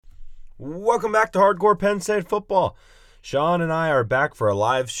Welcome back to Hardcore Penn State Football. Sean and I are back for a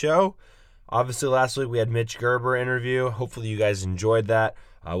live show. Obviously, last week we had Mitch Gerber interview. Hopefully you guys enjoyed that.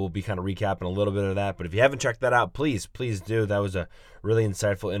 We'll be kind of recapping a little bit of that. But if you haven't checked that out, please do. That was a really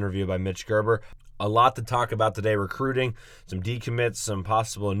insightful interview by Mitch Gerber. A lot to talk about today. Recruiting, some decommits, some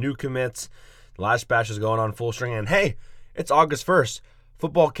possible new commits. The last batch is going on full string. And hey, it's August 1st.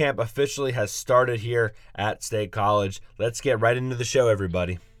 Football camp officially has started here at State College. Let's get right into the show,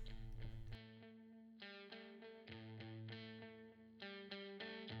 everybody.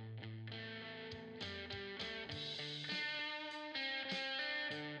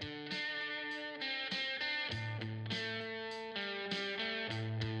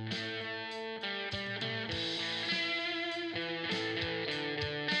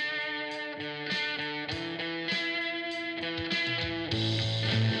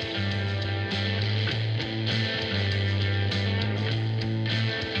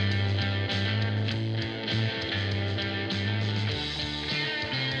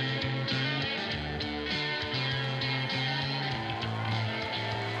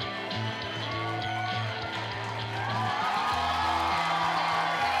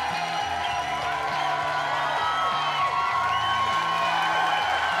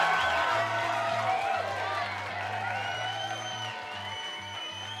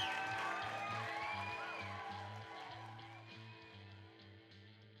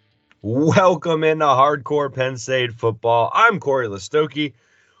 Welcome into Hardcore Penn State Football. I'm Corey Listoki.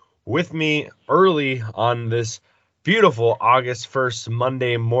 With me early on this beautiful August 1st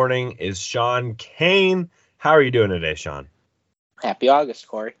Monday morning is Sean Kane. How are you doing today, Sean? Happy August,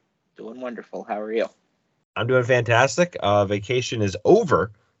 Corey. Doing wonderful. How are you? I'm doing fantastic. Vacation is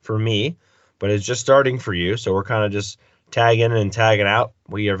over for me, but it's just starting for you. So we're kind of just tagging in and tagging out.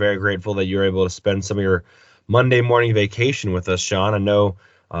 We are very grateful that you're able to spend some of your Monday morning vacation with us, Sean. I know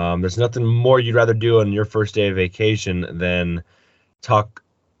there's nothing more you'd rather do on your first day of vacation than talk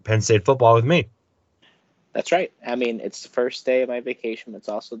Penn State football with me. That's right. I mean, it's the first day of my vacation. It's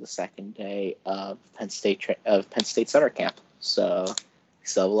also the second day of Penn State summer camp. So we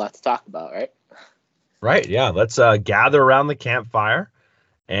still have a lot to talk about, right? Right. Yeah. Let's gather around the campfire.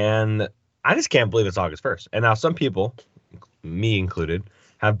 And I just can't believe it's August 1st. And now some people, me included,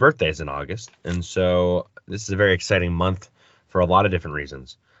 have birthdays in August. And so this is a very exciting month for a lot of different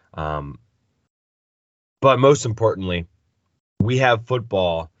reasons. But most importantly, we have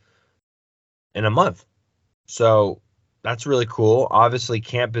football in a month. So that's really cool. Obviously,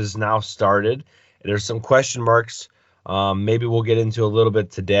 camp is now started. There's some question marks. Maybe we'll get into a little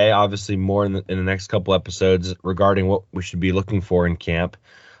bit today, obviously more in the next couple episodes regarding what we should be looking for in camp.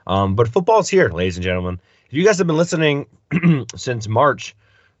 But football's here, ladies and gentlemen. If you guys have been listening since March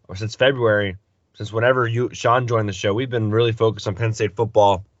or since February, since whenever Sean joined the show, we've been really focused on Penn State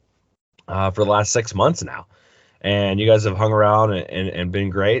football for the last 6 months now. And you guys have hung around and been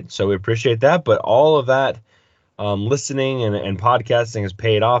great, so we appreciate that. But all of that listening and podcasting has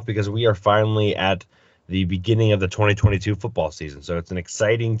paid off because we are finally at the beginning of the 2022 football season. So it's an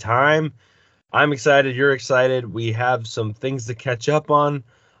exciting time. I'm excited. You're excited. We have some things to catch up on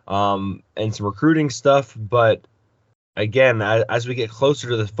and some recruiting stuff. But again, as we get closer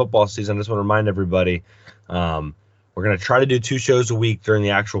to the football season, I just want to remind everybody, we're going to try to do 2 shows a week during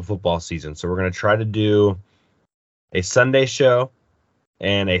the actual football season. So we're going to try to do a Sunday show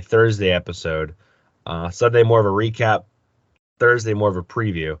and a Thursday episode. Sunday more of a recap, Thursday more of a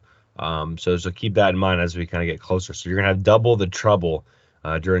preview. So keep that in mind as we kind of get closer. So you're going to have double the trouble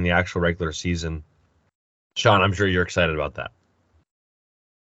during the actual regular season. Sean, I'm sure you're excited about that.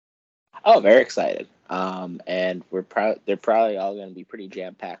 Oh, very excited. And they're probably all going to be pretty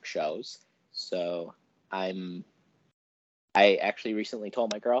jam-packed shows. So I actually recently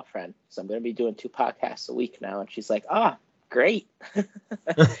told my girlfriend, so I'm going to be doing 2 podcasts a week now. And she's like, great.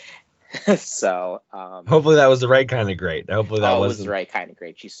 So hopefully that was the right kind of great. Hopefully that was the right kind of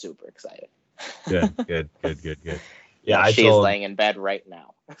great. She's super excited. Good. Yeah, she's laying in bed right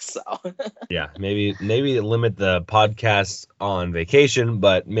now. So yeah, maybe limit the podcasts on vacation,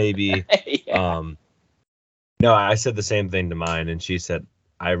 but maybe yeah. No, I said the same thing to mine, and she said,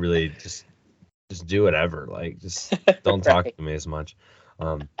 I really just do whatever. Like, just don't talk to me as much.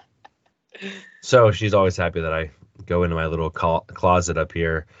 So she's always happy that I go into my little closet up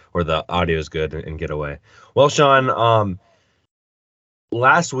here where the audio is good and get away. Well, Sean,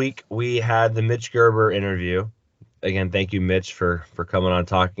 last week we had the Mitch Gerber interview. Again, thank you, Mitch, for coming on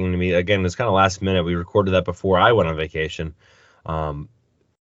talking to me. Again, it was kind of last minute. We recorded that before I went on vacation.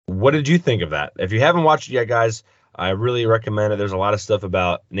 What did you think of that? If you haven't watched it yet, guys, I really recommend it. There's a lot of stuff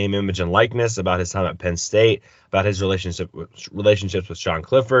about name, image, and likeness, about his time at Penn State, about his relationships with Sean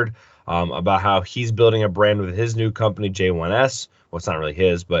Clifford, about how he's building a brand with his new company, J1S. Well, it's not really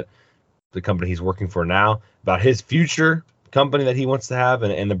his, but the company he's working for now, about his future company that he wants to have,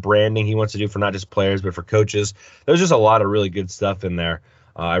 and the branding he wants to do for not just players, but for coaches. There's just a lot of really good stuff in there.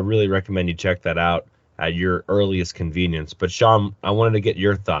 I really recommend you check that out at your earliest convenience. But Sean, I wanted to get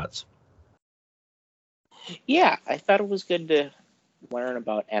your thoughts. Yeah, I thought it was good to learn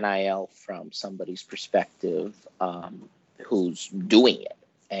about NIL from somebody's perspective, who's doing it.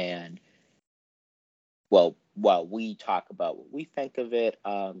 And well, while we talk about what we think of it,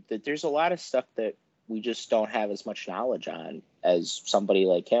 that there's a lot of stuff that we just don't have as much knowledge on as somebody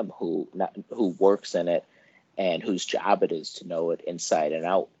like him who works in it and whose job it is to know it inside and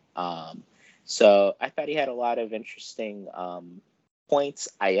out. So I thought he had a lot of interesting points.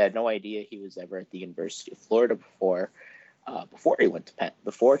 I had no idea he was ever at the University of Florida before he went to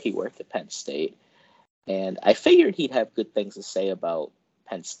before he worked at Penn State, and I figured he'd have good things to say about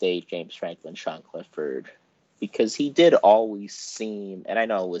Penn State, James Franklin, Sean Clifford, because he did always seem, and I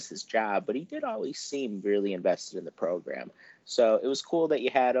know it was his job, but he did always seem really invested in the program. So it was cool that you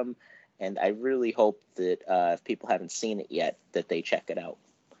had him, and I really hope that if people haven't seen it yet, that they check it out.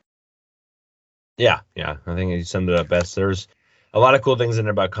 Yeah, I think he summed it up best. There's a lot of cool things in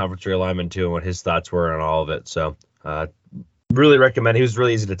there about conference realignment too, and what his thoughts were on all of it. So, really recommend. He was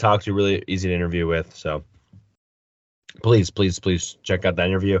really easy to talk to, really easy to interview with. So, please check out that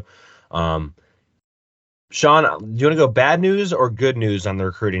interview. Sean, do you want to go bad news or good news on the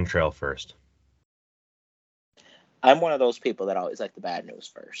recruiting trail first? I'm one of those people that always like the bad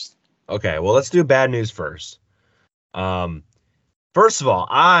news first. Okay, well, let's do bad news first. First of all,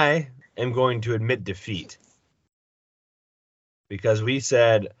 I am going to admit defeat because we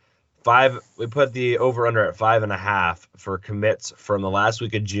said we put the over under at 5.5 for commits from the last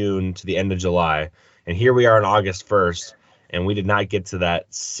week of June to the end of July. And here we are on August 1st, and we did not get to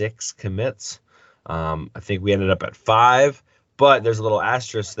that 6 commits. I think we ended up at 5, but there's a little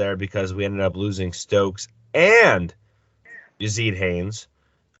asterisk there because we ended up losing Stokes and Yazid Haynes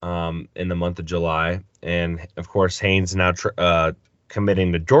in the month of July. And of course, Haynes now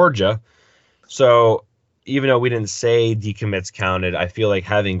committing to Georgia. So even though we didn't say decommits counted, I feel like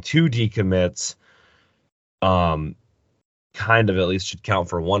having 2 decommits kind of at least should count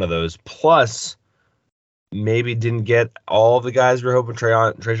for one of those. Plus, maybe didn't get all of the guys we were hoping.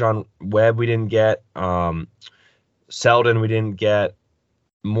 Trajan Webb we didn't get. Selden we didn't get.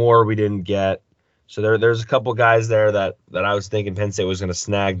 Moore we didn't get. So there's a couple guys there that I was thinking Penn State was going to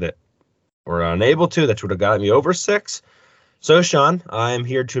snag that were unable to. That would have gotten me over 6. So, Sean, I'm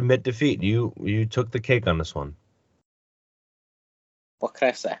here to admit defeat. You took the cake on this one. What can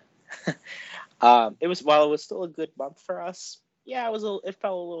I say? It was still a good month for us. Yeah, it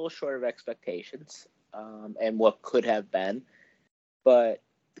fell a little short of expectations, and what could have been. But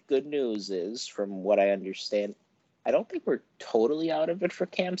the good news is, from what I understand, I don't think we're totally out of it for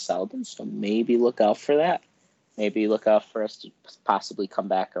Cam Selden. So maybe look out for that. Maybe look out for us to possibly come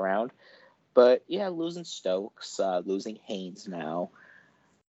back around. But yeah, losing Stokes, losing Haynes now,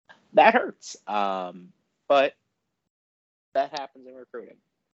 that hurts. But that happens in recruiting.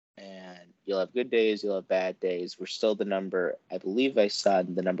 And you'll have good days, you'll have bad days. We're still I believe I saw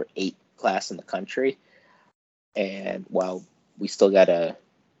the number 8 class in the country. And while we still got to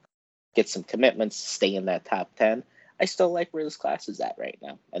get some commitments to stay in that top 10, I still like where this class is at right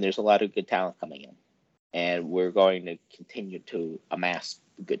now. And there's a lot of good talent coming in. And we're going to continue to amass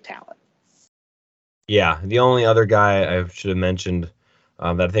good talent. Yeah, the only other guy I should have mentioned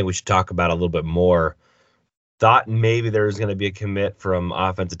that I think we should talk about a little bit more, thought maybe there was going to be a commit from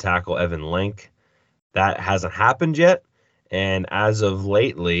offensive tackle Evan Link. That hasn't happened yet. And as of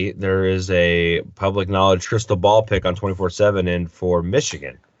lately, there is a public knowledge crystal ball pick on 24/7 in for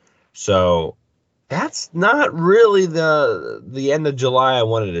Michigan. So that's not really the end of July I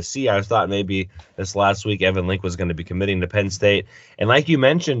wanted to see. I thought maybe this last week Evan Link was going to be committing to Penn State. And like you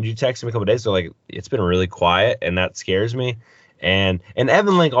mentioned, you texted me a couple of days ago, like, it's been really quiet, and that scares me. And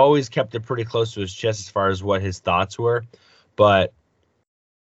Evan Link always kept it pretty close to his chest as far as what his thoughts were. But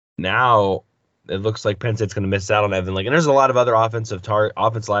now it looks like Penn State's going to miss out on Evan Link. And there's a lot of other offensive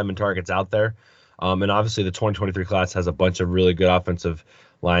lineman targets out there. And obviously the 2023 class has a bunch of really good offensive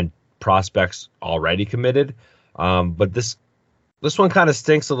line prospects already committed. But this one kind of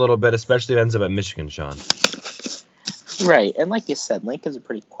stinks a little bit, especially if it ends up at Michigan, Sean. Right. And like you said, Link is a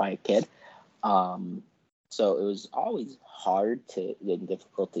pretty quiet kid. So it was always hard and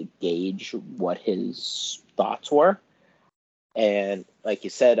difficult to gauge what his thoughts were. And like you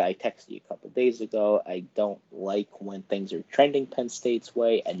said, I texted you a couple of days ago. I don't like when things are trending Penn State's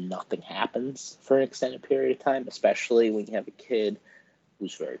way and nothing happens for an extended period of time, especially when you have a kid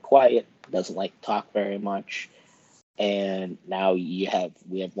who's very quiet, doesn't like to talk very much. And now we have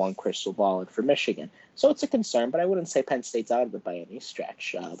one crystal ball in for Michigan. So it's a concern, but I wouldn't say Penn State's out of it by any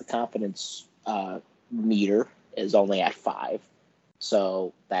stretch. The confidence meter is only at 5,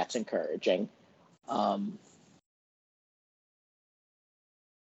 so that's encouraging. Um,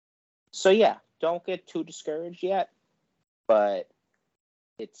 so yeah, don't get too discouraged yet, but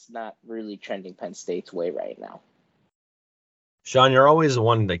it's not really trending Penn State's way right now. Sean, you're always the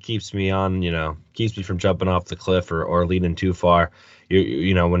one that keeps me on, keeps me from jumping off the cliff or leaning too far.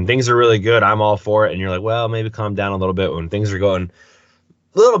 When things are really good, I'm all for it. And you're like, well, maybe calm down a little bit. When things are going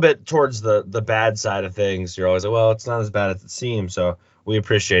a little bit towards the bad side of things, you're always like, well, it's not as bad as it seems. So we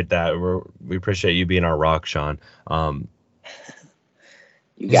appreciate that. We appreciate you being our rock, Sean. You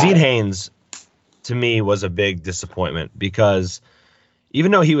got Zeke it. Haynes, to me, was a big disappointment because even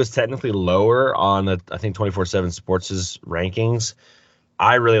though he was technically lower on I think 24/7 Sports' rankings,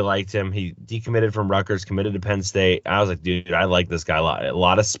 I really liked him. He decommitted from Rutgers, committed to Penn State. I was like, dude, I like this guy a lot. A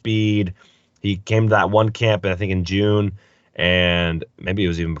lot of speed. He came to that one camp, I think in June, and maybe it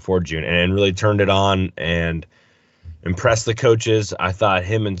was even before June, and really turned it on and impressed the coaches. I thought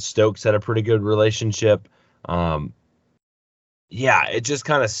him and Stokes had a pretty good relationship. Um, yeah, it just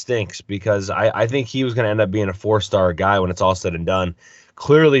kind of stinks because I think he was going to end up being a 4-star guy when it's all said and done.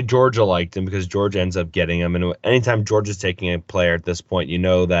 Clearly, Georgia liked him because Georgia ends up getting him. And anytime Georgia's taking a player at this point, you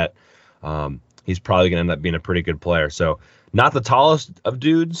know that he's probably going to end up being a pretty good player. So, not the tallest of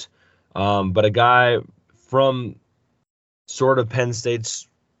dudes, but a guy from sort of Penn State's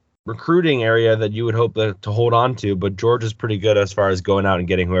recruiting area that you would hope to hold on to. But Georgia's pretty good as far as going out and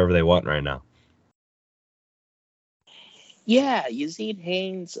getting whoever they want right now. Yeah, Yazid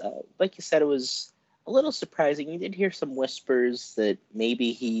Haynes, like you said, it was a little surprising. You did hear some whispers that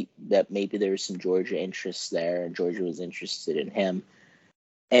maybe there was some Georgia interest there, and Georgia was interested in him.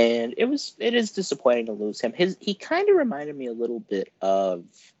 And it is disappointing to lose him. He kind of reminded me a little bit of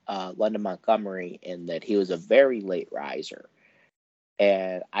London Montgomery in that he was a very late riser.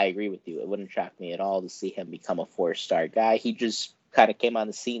 And I agree with you. It wouldn't shock me at all to see him become a 4-star guy. He just kind of came on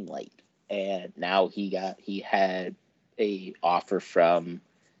the scene late, and now he had a offer from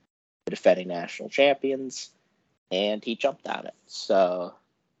the defending national champions, and he jumped on it. So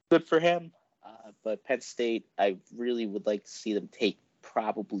good for him. But Penn State, I really would like to see them take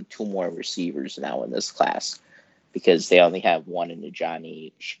probably 2 more receivers now in this class because they only have one in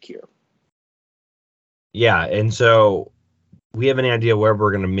Johnny Shakir. Yeah, and so we have any idea where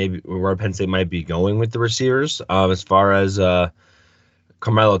where Penn State might be going with the receivers as far as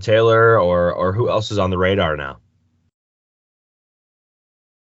Carmelo Taylor or who else is on the radar now?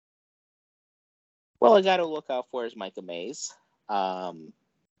 Well, I got to look out for is Micah Mays.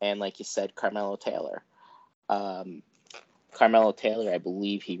 And like you said, Carmelo Taylor. Carmelo Taylor, I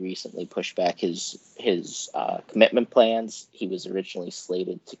believe he recently pushed back his commitment plans. He was originally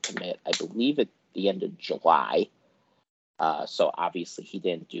slated to commit, I believe, at the end of July. So obviously he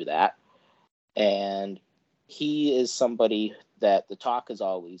didn't do that. And he is somebody that the talk has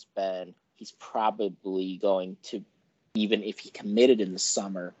always been he's probably going to, even if he committed in the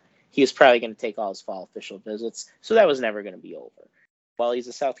summer, he was probably going to take all his fall official visits. So that was never going to be over. While he's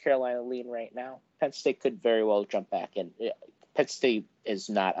a South Carolina lean right now, Penn State could very well jump back in. Penn State is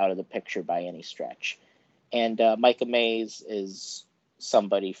not out of the picture by any stretch. And Micah Mays is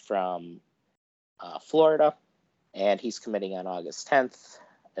somebody from Florida, and he's committing on August 10th.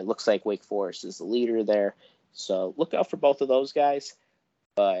 It looks like Wake Forest is the leader there. So look out for both of those guys.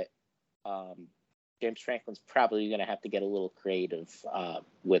 But James Franklin's probably going to have to get a little creative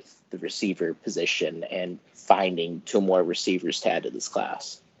with the receiver position and finding 2 more receivers to add to this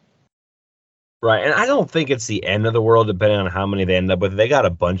class. Right, and I don't think it's the end of the world depending on how many they end up with. They got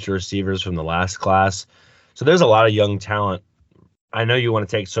a bunch of receivers from the last class, so there's a lot of young talent. I know you want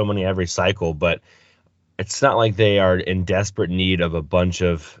to take so many every cycle, but it's not like they are in desperate need of a bunch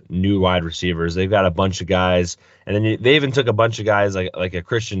of new wide receivers. They've got a bunch of guys, and then they even took a bunch of guys like a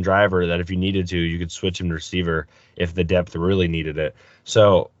Christian Driver that if you needed to, you could switch him to receiver if the depth really needed it.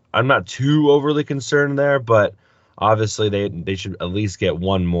 So I'm not too overly concerned there, but obviously they should at least get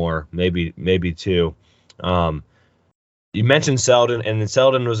one more, maybe 2. You mentioned Selden, and then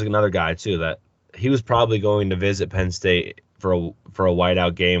Selden was another guy too that he was probably going to visit Penn State for a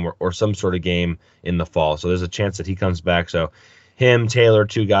whiteout game or some sort of game in the fall. So there's a chance that he comes back. So him, Taylor,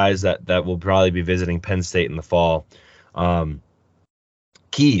 2 guys that will probably be visiting Penn State in the fall. Kavon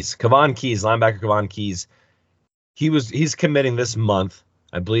Keys, linebacker Kavon Keys. he's committing this month,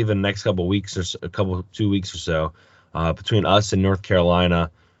 I believe, in the next couple weeks or so, 2 weeks or so, between us and North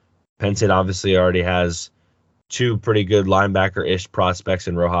Carolina. Penn State obviously already has two pretty good linebacker-ish prospects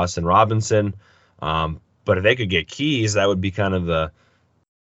in Rojas and Robinson. But if they could get Keys, that would be kind of the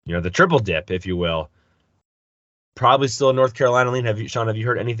triple dip, if you will. Probably still a North Carolina lean. Sean, have you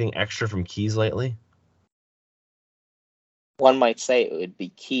heard anything extra from Keys lately? One might say it would be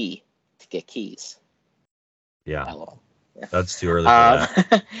key to get Keys. Yeah. Yeah. That's too early for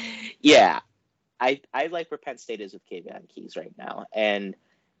that. Yeah. I like where Penn State is with Kayvon Keys right now. And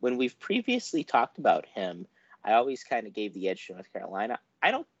when we've previously talked about him, I always kind of gave the edge to North Carolina.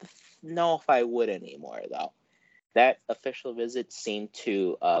 I don't know if I would anymore, though. That official visit seemed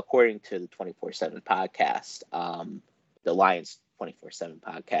to, according to the 24/7 podcast, the Lions 24/7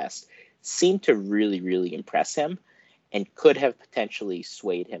 podcast, seemed to really, really impress him and could have potentially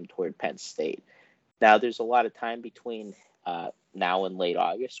swayed him toward Penn State. Now, there's a lot of time between now and late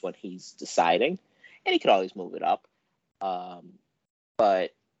August when he's deciding, and he could always move it up.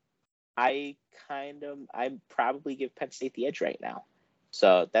 But I probably give Penn State the edge right now.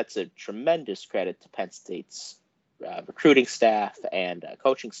 So that's a tremendous credit to Penn State's recruiting staff and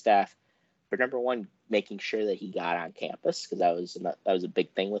coaching staff for, number one, making sure that he got on campus, because that was a big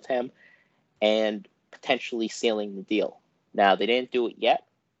thing with him, and potentially sealing the deal. Now, they didn't do it yet,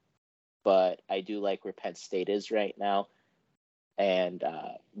 but I do like where Penn State is right now. And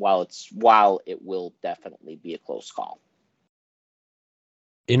while it will definitely be a close call.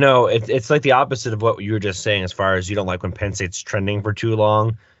 It's like the opposite of what you were just saying, as far as you don't like when Penn State's trending for too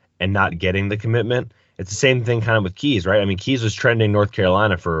long and not getting the commitment. It's the same thing kind of with Keys, right? I mean, Keys was trending North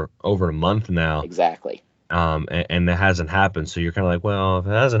Carolina for over a month now. Exactly. And it hasn't happened. So you're kind of like, well, if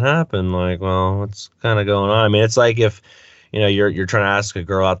it hasn't happened, like, well, what's kind of going on? I mean, it's like if, you're trying to ask a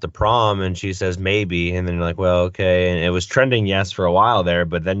girl out to prom and she says maybe, and then you're like, well, okay. And it was trending yes for a while there,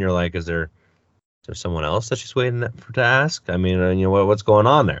 but then you're like, is there someone else that she's waiting to ask? I mean, what's going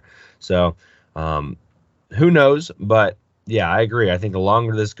on there? So, who knows? But yeah, I agree. I think the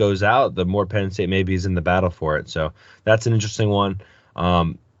longer this goes out, the more Penn State maybe is in the battle for it. So that's an interesting one.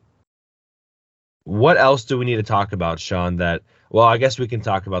 What else do we need to talk about, Sean? Well, I guess we can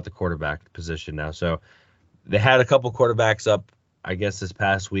talk about the quarterback position now. So they had a couple quarterbacks up, I guess, this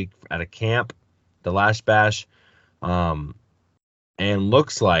past week at a camp, the Lash Bash, and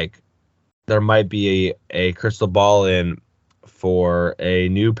looks like there might be a crystal ball in for a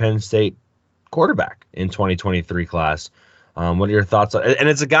new Penn State quarterback in 2023 class. What are your thoughts on? And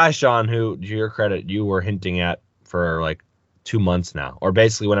it's a guy, Sean, who, to your credit, you were hinting at for like 2 months now, or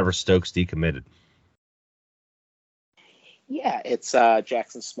basically whenever Stokes decommitted. Yeah, it's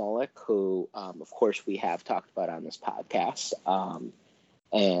Jackson Smolik, who, of course, we have talked about on this podcast.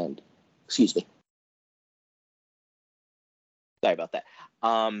 And excuse me. Sorry about that.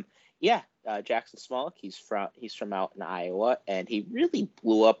 Jackson Smolik, he's from out in Iowa, and he really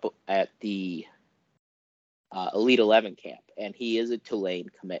blew up at the Elite 11 camp, and he is a Tulane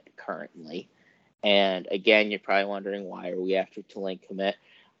commit currently. And again, you're probably wondering, why are we after Tulane commit?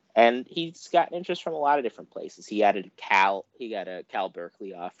 And he's got interest from a lot of different places. He got a Cal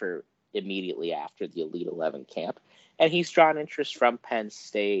Berkeley offer immediately after the Elite 11 camp, and he's drawn interest from Penn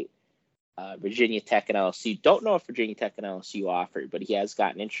State, Virginia Tech, and LSU. Don't know if Virginia Tech and LSU offered, but he has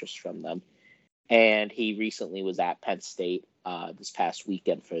gotten interest from them. And he recently was at Penn State this past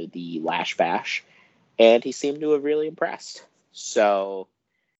weekend for the Lash Bash, and he seemed to have really impressed. So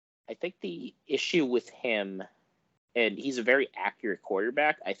I think the issue with him, and he's a very accurate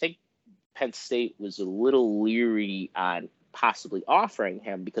quarterback, I think Penn State was a little leery on possibly offering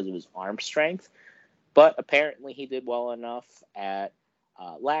him because of his arm strength. But apparently he did well enough at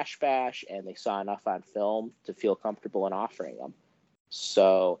Lash Bash, and they saw enough on film to feel comfortable in offering him.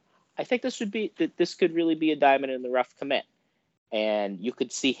 So I think this could really be a diamond in the rough commit. And you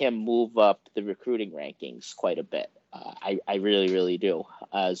could see him move up the recruiting rankings quite a bit. I really, really do.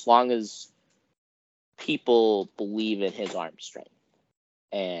 As long as people believe in his arm strength.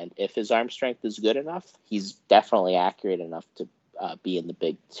 And if his arm strength is good enough, he's definitely accurate enough to be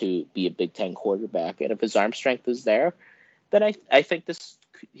a Big Ten quarterback. And if his arm strength is there, then I think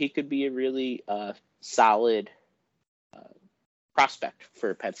he could be a really solid prospect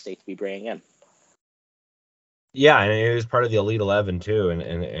for Penn State to be bringing in. Yeah, and he was part of the Elite 11 too,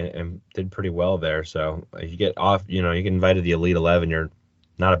 and did pretty well there. So if you get you get invited to the Elite 11, you're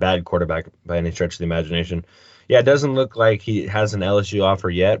not a bad quarterback by any stretch of the imagination. Yeah, it doesn't look like he has an LSU offer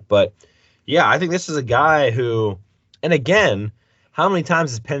yet, but yeah, I think this is a guy who, and again, how many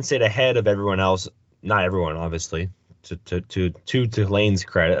times is Penn State ahead of everyone else? Not everyone, obviously. To Tulane's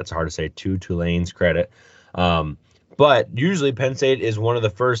credit, that's hard to say. To Tulane's credit, But usually Penn State is one of the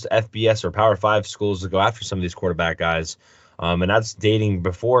first FBS or Power 5 schools to go after some of these quarterback guys. And that's dating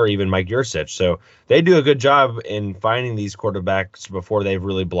before even Mike Yursich. So they do a good job in finding these quarterbacks before they've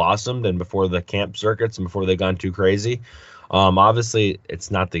really blossomed and before the camp circuits and before they've gone too crazy. Obviously,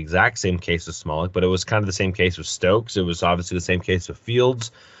 it's not the exact same case with Smolik, but it was kind of the same case with Stokes. It was obviously the same case with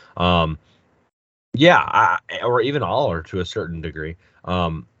Fields. Or even Aller to a certain degree.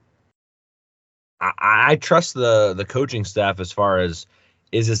 I trust the coaching staff as far as,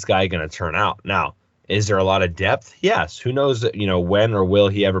 is this guy going to turn out? Now, is there a lot of depth? Yes. Who knows, when or will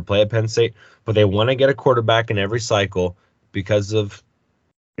he ever play at Penn State? But they want to get a quarterback in every cycle because of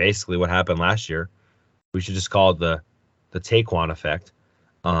basically what happened last year. We should just call it the Taekwon effect.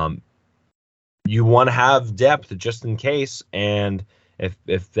 You want to have depth just in case, and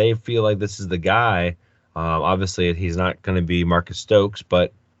if they feel like this is the guy, obviously he's not going to be Marcus Stokes,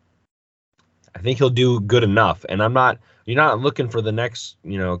 but I think he'll do good enough. And you're not looking for the next,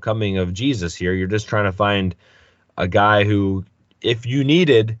 coming of Jesus here. You're just trying to find a guy who, if you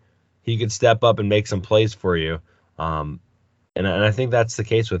needed, he could step up and make some plays for you. And I think that's the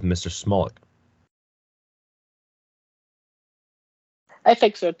case with Mr. Smolik. I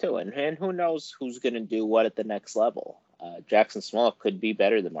think so too, and who knows who's going to do what at the next level. Jackson Smolik could be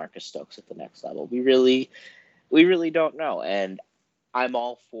better than Marcus Stokes at the next level. We really don't know, and I'm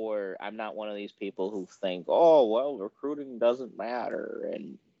not one of these people who think, oh, well, recruiting doesn't matter,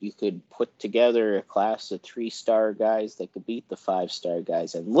 and you could put together a class of 3-star guys that could beat the 5-star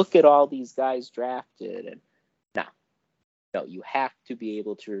guys, and look at all these guys drafted, and no, you have to be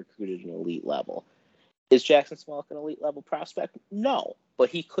able to recruit at an elite level. Is Jackson Smolik an elite level prospect? No, but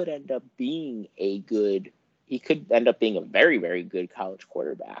he could end up being a very, very good college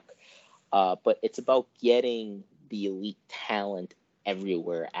quarterback. But it's about getting the elite talent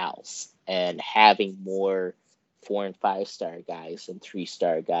everywhere else and having more 4- and 5-star guys and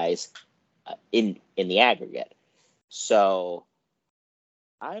 3-star guys in the aggregate. So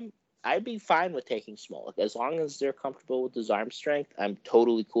I'd be fine with taking Smolik as long as they're comfortable with his arm strength. I'm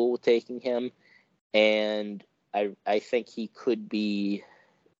totally cool with taking him. And I think he could be.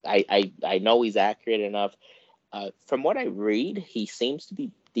 I know he's accurate enough. From what I read, he seems to be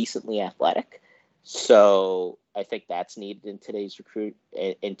decently athletic. So I think that's needed in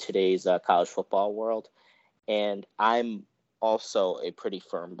today's college football world. And I'm also a pretty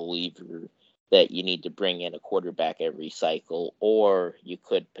firm believer that you need to bring in a quarterback every cycle, or you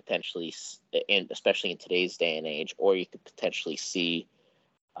could potentially, especially in today's day and age, or you could potentially see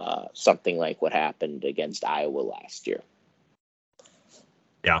something like what happened against Iowa last year.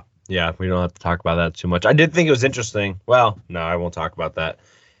 Yeah, we don't have to talk about that too much. I did think it was interesting. Well, no, I won't talk about that.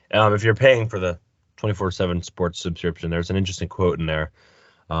 If you're paying for the 24/7 sports subscription, there's an interesting quote in there,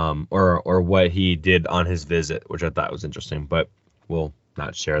 or what he did on his visit, which I thought was interesting, but we'll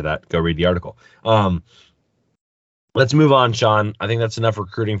not share that. Go read the article. Let's move on, Sean. I think that's enough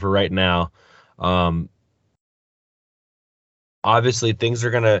recruiting for right now. Obviously, things are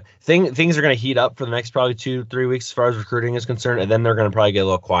gonna heat up for the next probably 2-3 weeks as far as recruiting is concerned, and then they're gonna probably get a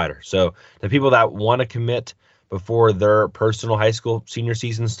little quieter. So the people that want to commit before their personal high school senior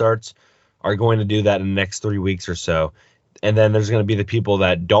season starts are going to do that in the next 3 weeks or so, and then there's going to be the people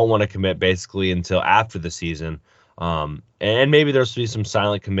that don't want to commit basically until after the season. And maybe there's be some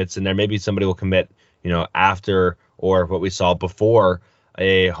silent commits in there. Maybe somebody will commit, after or what we saw before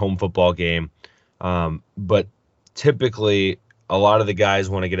a home football game. But typically, a lot of the guys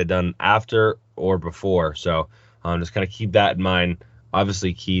want to get it done after or before. So just kind of keep that in mind.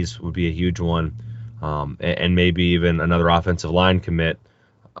 Obviously, Keys would be a huge one, and maybe even another offensive line commit.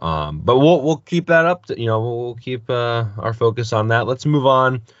 But we'll keep that up. We'll keep our focus on that. Let's move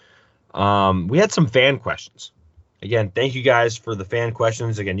on. We had some fan questions. Again, thank you guys for the fan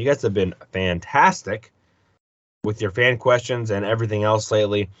questions. Again, you guys have been fantastic with your fan questions and everything else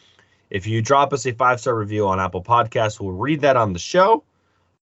lately. If you drop us a 5-star review on Apple Podcasts, we'll read that on the show.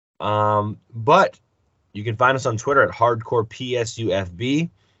 But you can find us on Twitter at HardcorePSUFB.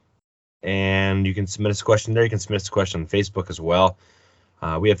 And you can submit us a question there. You can submit us a question on Facebook as well.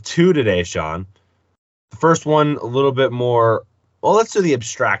 We have 2 today, Sean. The first one, a little bit more. Well, let's do the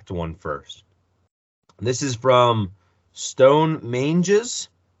abstract one first. This is from Stone Manges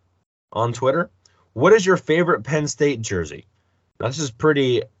on Twitter. What is your favorite Penn State jersey? Now, this is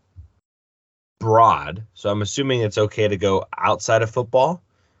pretty broad, so I'm assuming it's okay to go outside of football.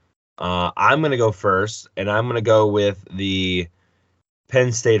 I'm going to go first, and I'm going to go with the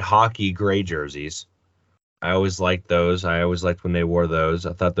Penn State hockey gray jerseys. I always liked those. I always liked when they wore those.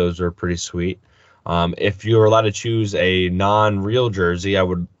 I thought those were pretty sweet. If you were allowed to choose a non-real jersey, I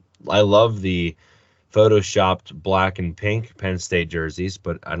love the photoshopped black and pink Penn State jerseys,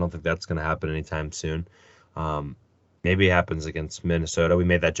 but I don't think that's going to happen anytime soon. Maybe it happens against Minnesota. We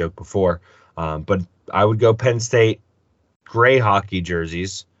made that joke before. But I would go Penn State gray hockey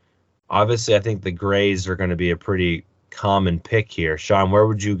jerseys. Obviously, I think the grays are going to be a pretty common pick here. Sean, where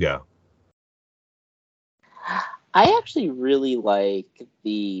would you go? I actually really like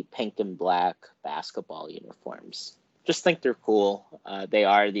the pink and black basketball uniforms. Just think they're cool. They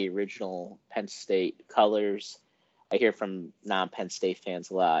are the original Penn State colors. I hear from non-Penn State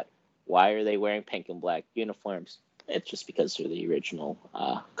fans a lot. Why are they wearing pink and black uniforms? It's just because they're the original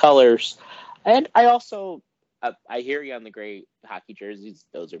colors. And I also, I hear you on the gray hockey jerseys.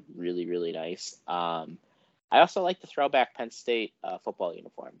 Those are really, really nice. I also like the throwback Penn State football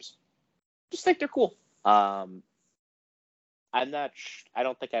uniforms. Just think they're cool. I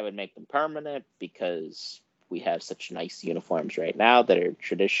don't think I would make them permanent because we have such nice uniforms right now that are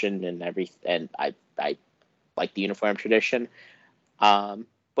tradition and everything. And I like the uniform tradition.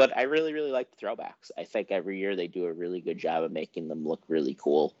 But I really, really like the throwbacks. I think every year they do a really good job of making them look really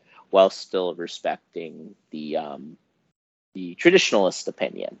cool while still respecting the traditionalist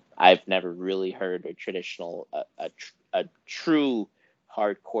opinion. I've never really heard a true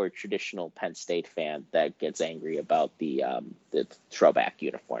hardcore traditional Penn State fan that gets angry about the throwback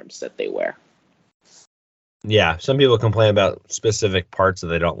uniforms that they wear. Yeah, some people complain about specific parts that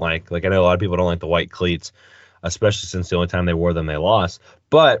they don't like. Like I know a lot of people don't like the white cleats, especially since the only time they wore them they lost.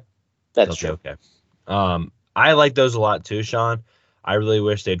 But that's true. Okay. I like those a lot too, Sean. I really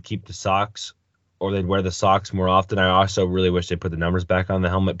wish they'd keep the socks or they'd wear the socks more often. I also really wish they put the numbers back on the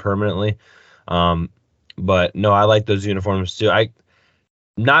helmet permanently. But no, I like those uniforms too. I'm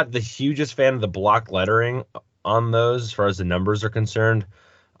not the hugest fan of the block lettering on those as far as the numbers are concerned.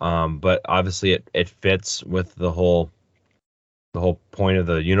 But obviously it fits with the whole point of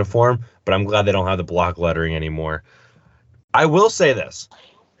the uniform. But I'm glad they don't have the block lettering anymore. I will say this.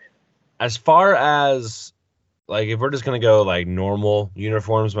 As far as like if we're just gonna go like normal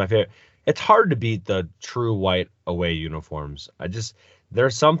uniforms, my favorite, it's hard to beat the true white away uniforms.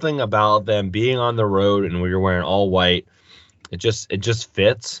 There's something about them being on the road and when you're wearing all white, it just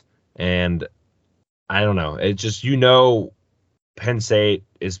fits. And I don't know, it just Penn State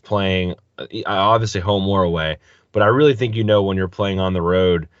is playing obviously home or away, but I really think when you're playing on the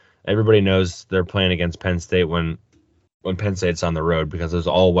road, everybody knows they're playing against Penn State when Penn State's on the road because those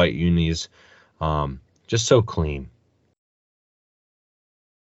all white unis, just so clean.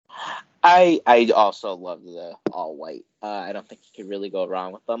 I also love the all white. I don't think you can really go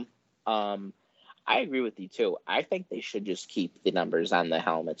wrong with them. I agree with you too. I think they should just keep the numbers on the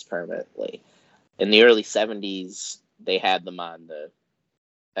helmets permanently. In the early 70s, they had them on the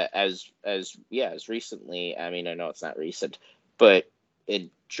as recently. I mean, I know it's not recent, but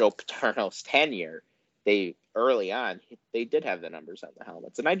in Joe Paterno's tenure, they early on they did have the numbers on the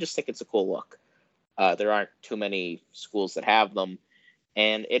helmets, and I just think it's a cool look. There aren't too many schools that have them,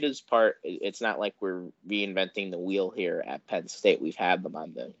 and it's not like we're reinventing the wheel here at Penn State. We've had them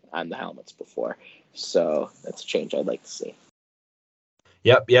on the helmets before, so that's a change I'd like to see.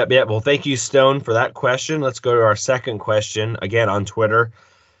 Yep. Well, thank you, Stone, for that question. Let's go to our second question again on Twitter.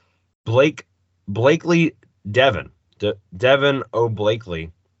 Blakely Devin O.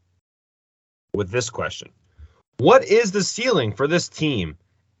 Blakely with this question. What is the ceiling for this team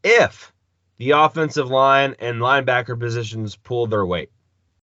if the offensive line and linebacker positions pull their weight?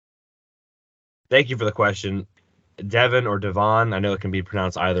 Thank you for the question, Devin or Devon. I know it can be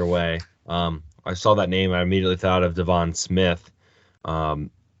pronounced either way. I saw that name. I immediately thought of Devon Smith, the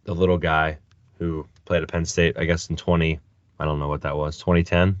little guy who played at Penn State, I guess in 2010,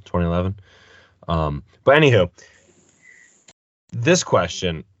 2011. But anywho, this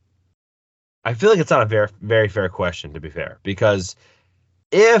question, I feel like it's not a very, very fair question, to be fair, because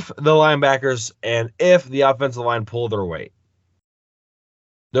if the linebackers and if the offensive line pull their weight,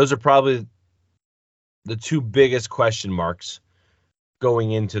 those are probably the two biggest question marks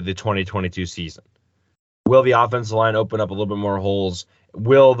going into the 2022 season. Will the offensive line open up a little bit more holes?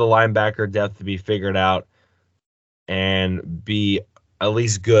 Will the linebacker depth be figured out and be at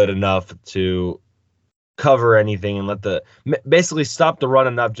least good enough to cover anything and basically stop the run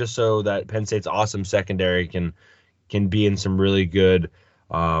enough just so that Penn State's awesome secondary can be in some really good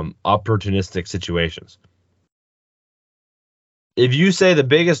opportunistic situations? If you say the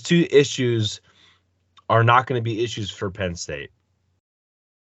biggest two issues are not going to be issues for Penn State,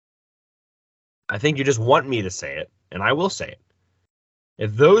 I think you just want me to say it, and I will say it.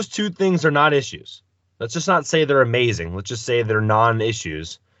 If those two things are not issues, let's just not say they're amazing. Let's just say they're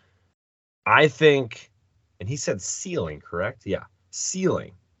non-issues. I think, and he said ceiling, correct? Yeah,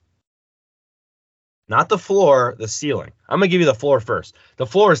 ceiling. Not the floor, the ceiling. I'm going to give you the floor first. The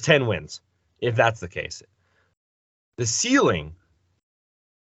floor is 10 wins, if that's the case. The ceiling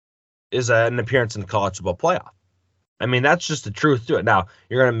is an appearance in the college football playoff. I mean, that's just the truth to it. Now,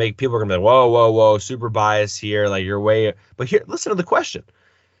 you're going to make people are going to be like, whoa, super bias here. Like, you're way. But here, listen to the question.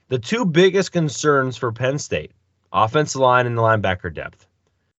 The two biggest concerns for Penn State, offensive line and the linebacker depth.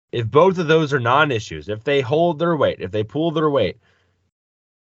 If both of those are non-issues, if they hold their weight, if they pull their weight,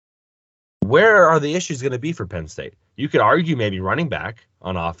 where are the issues going to be for Penn State? You could argue maybe running back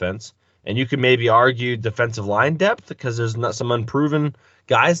on offense, and you could maybe argue defensive line depth because there's not some unproven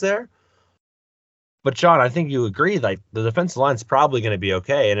guys there. But Sean, I think you agree, like the defensive line is probably going to be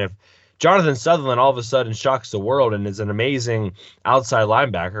okay. And if Jonathan Sutherland all of a sudden shocks the world and is an amazing outside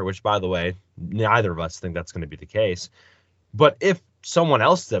linebacker, which by the way, neither of us think that's going to be the case. But if someone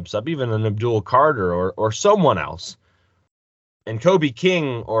else steps up, even an Abdul Carter or someone else, and Kobe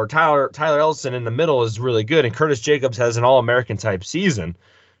King or Tyler Ellison in the middle is really good, and Curtis Jacobs has an All-American type season,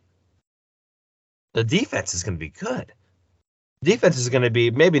 the defense is going to be good. Defense is going to be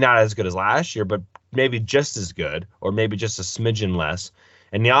maybe not as good as last year, but maybe just as good, or maybe just a smidgen less.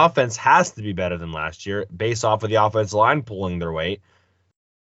 And the offense has to be better than last year based off of the offensive line pulling their weight.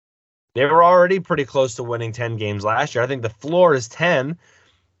 They were already pretty close to winning 10 games last year. I think the floor is 10.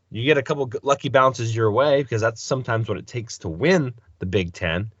 You get a couple lucky bounces your way because that's sometimes what it takes to win the Big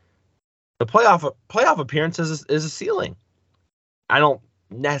Ten. The playoff appearances is a ceiling. I don't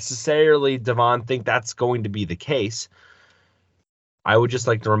necessarily, Devon, think that's going to be the case. I would just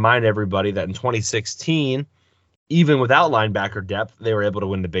like to remind everybody that in 2016, even without linebacker depth, they were able to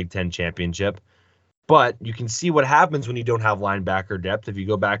win the Big Ten championship. But you can see what happens when you don't have linebacker depth if you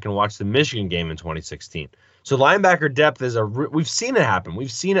go back and watch the Michigan game in 2016. So linebacker depth is we've seen it happen.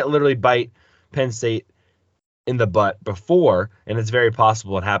 We've seen it literally bite Penn State in the butt before, and it's very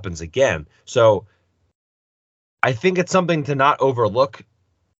possible it happens again. So I think it's something to not overlook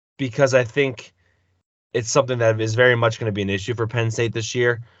because I think it's something that is very much going to be an issue for Penn State this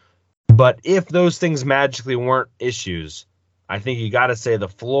year. But if those things magically weren't issues, I think you got to say the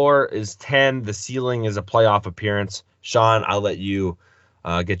floor is 10, the ceiling is a playoff appearance. Sean, I'll let you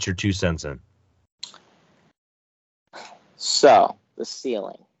get your 2 cents in. So, the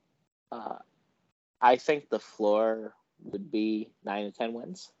ceiling. I think the floor would be 9 to 10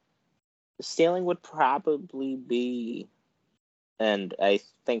 wins. The ceiling would probably be, and I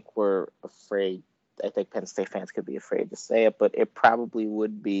think I think Penn State fans could be afraid to say it, but it probably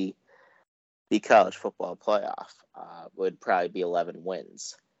would be the college football playoff. Would probably be 11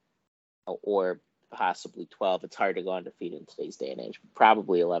 wins or possibly 12. It's hard to go undefeated in today's day and age.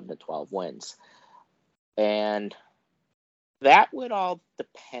 Probably 11 to 12 wins. And that would all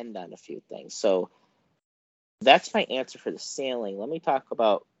depend on a few things. So that's my answer for the ceiling. Let me talk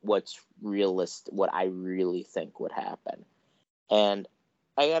about what's realistic, what I really think would happen. And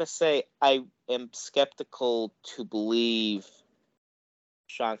I got to say, I am skeptical to believe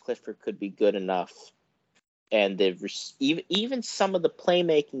Sean Clifford could be good enough. And even some of the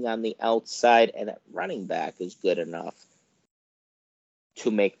playmaking on the outside and at running back is good enough to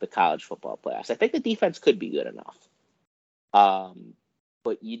make the college football playoffs. I think the defense could be good enough.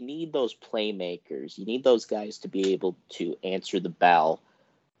 But you need those playmakers. You need those guys to be able to answer the bell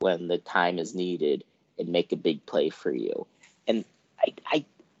when the time is needed and make a big play for you. And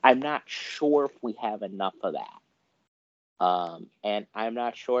I'm not sure if we have enough of that. And I'm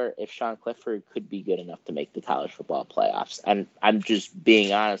not sure if Sean Clifford could be good enough to make the college football playoffs. And I'm just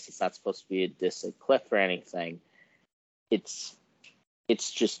being honest. It's not supposed to be a diss at Cliff or anything. It's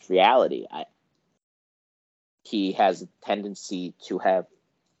just reality. He has a tendency to have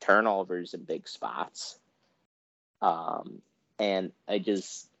turnovers in big spots. And I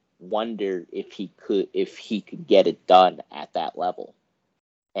just wonder if he could get it done at that level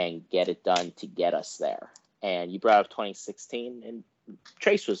and get it done to get us there. And you brought up 2016, and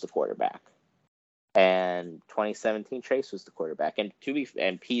Trace was the quarterback. And 2017, Trace was the quarterback. And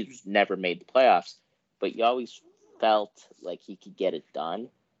Pete's never made the playoffs, but you always felt like he could get it done.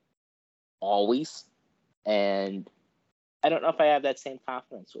 Always. And I don't know if I have that same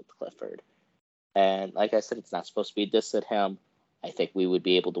confidence with Clifford. And like I said, it's not supposed to be a diss at him. I think we would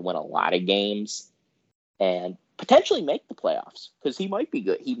be able to win a lot of games and potentially make the playoffs because he might be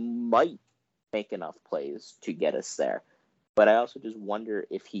good. He might make enough plays to get us there. But I also just wonder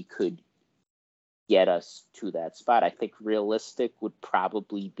if he could get us to that spot. I think realistic would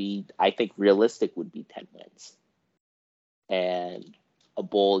be 10 wins. And a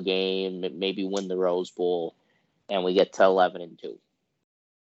bowl game, maybe win the Rose Bowl, and we get to 11-2.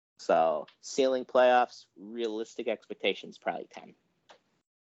 So ceiling playoffs, realistic expectations, probably 10.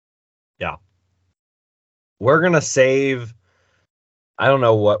 Yeah. we're going to save, I don't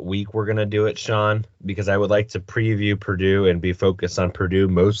know what week we're going to do it, Sean, because I would like to preview Purdue and be focused on Purdue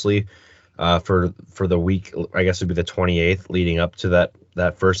mostly for the week. I guess it would be the 28th leading up to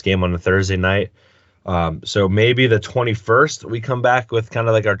that first game on the Thursday night. So maybe the 21st we come back with kind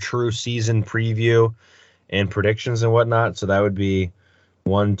of like our true season preview and predictions and whatnot. So that would be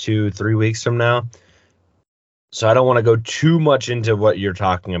 1, 2, 3 weeks from now. So I don't want to go too much into what you're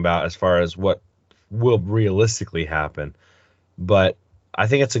talking about as far as what will realistically happen. But I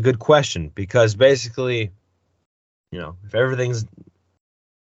think it's a good question because basically, if everything's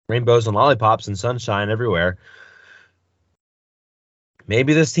rainbows and lollipops and sunshine everywhere,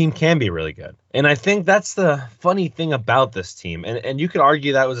 maybe this team can be really good. And I think that's the funny thing about this team. And you could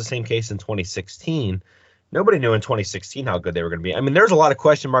argue that was the same case in 2016. Nobody knew in 2016 how good they were going to be. I mean, there's a lot of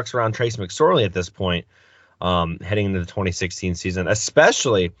question marks around Trace McSorley at this point, heading into the 2016 season,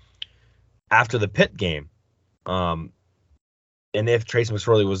 especially after the Pitt game. And if Trace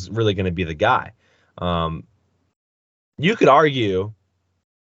McSorley was really going to be the guy. You could argue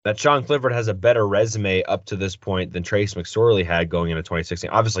that Sean Clifford has a better resume up to this point than Trace McSorley had going into 2016.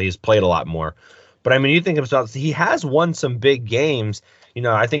 Obviously, he's played a lot more. But, I mean, you think about he has won some big games.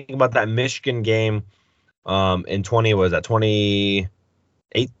 I think about that Michigan game in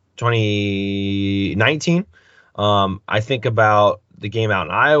 2019. I think about the game out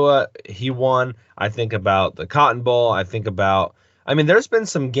in Iowa he won. I think about the Cotton Bowl. There's been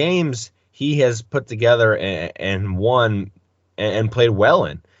some games he has put together and won and played well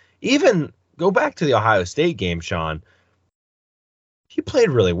in. Even go back to the Ohio State game, Sean. He played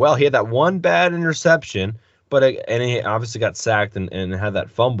really well. He had that one bad interception, and he obviously got sacked and had that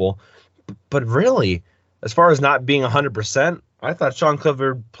fumble. But really, as far as not being 100%, I thought Sean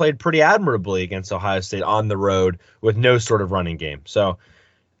Clifford played pretty admirably against Ohio State on the road with no sort of running game. So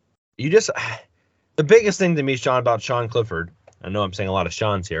the biggest thing to me, Sean, about Sean Clifford, I know I'm saying a lot of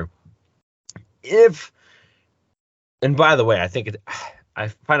Sean's here. And by the way, I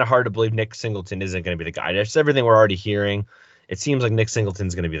find it hard to believe Nick Singleton isn't going to be the guy. Just everything we're already hearing, it seems like Nick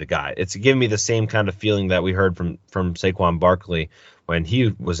Singleton's going to be the guy. It's giving me the same kind of feeling that we heard from Saquon Barkley when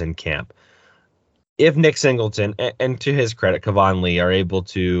he was in camp. If Nick Singleton, and to his credit, Kevon Lee, are able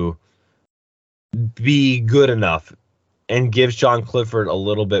to be good enough and give Sean Clifford a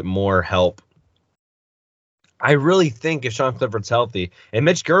little bit more help, I really think if Sean Clifford's healthy, and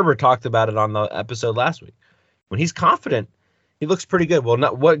Mitch Gerber talked about it on the episode last week, when he's confident, he looks pretty good.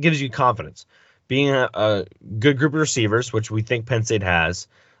 Well, what gives you confidence? Being a good group of receivers, which we think Penn State has,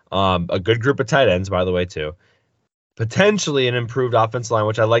 a good group of tight ends, by the way, too. Potentially an improved offensive line,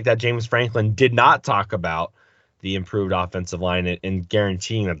 which I like that James Franklin did not talk about the improved offensive line and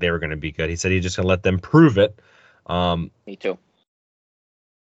guaranteeing that they were going to be good. He said he's just going to let them prove it. Me too.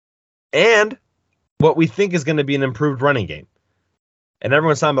 And what we think is going to be an improved running game. And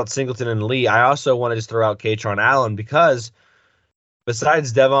everyone's talking about Singleton and Lee. I also want to just throw out Katron Allen because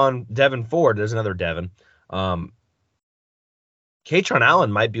besides Devin Ford, there's another Devin. Katron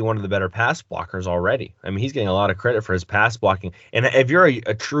Allen might be one of the better pass blockers already. I mean, he's getting a lot of credit for his pass blocking. And if you're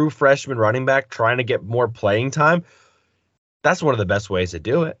a true freshman running back trying to get more playing time, that's one of the best ways to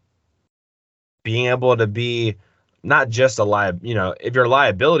do it. Being able to be not just if you're a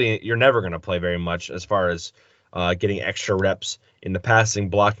liability, you're never going to play very much as far as getting extra reps in the passing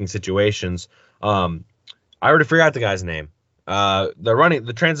blocking situations. I already forgot the guy's name.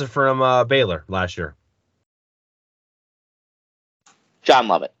 The transfer from Baylor last year. John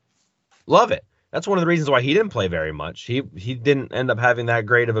Lovett. Lovett. That's one of the reasons why he didn't play very much. He didn't end up having that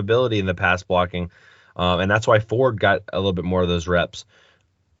great of ability in the pass blocking, and that's why Ford got a little bit more of those reps.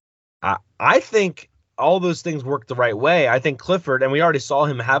 I think all those things worked the right way. I think Clifford, and we already saw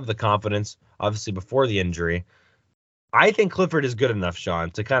him have the confidence, obviously, before the injury. I think Clifford is good enough,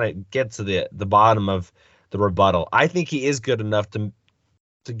 Sean, to kind of get to the bottom of the rebuttal. I think he is good enough to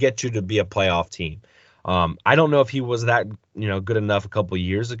get you to be a playoff team. I don't know if he was that good enough a couple of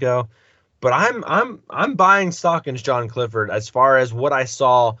years ago, but I'm buying stock in Sean Clifford as far as what I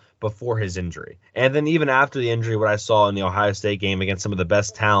saw before his injury, and then even after the injury, what I saw in the Ohio State game against some of the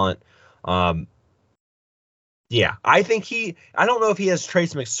best talent. Yeah, I think I don't know if he has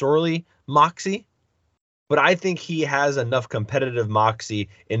Trace McSorley moxie, but I think he has enough competitive moxie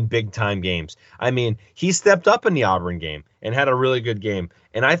in big time games. I mean, he stepped up in the Auburn game and had a really good game,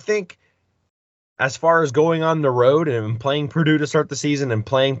 and I think, as far as going on the road and playing Purdue to start the season and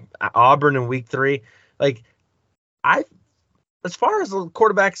playing Auburn in week 3, as far as the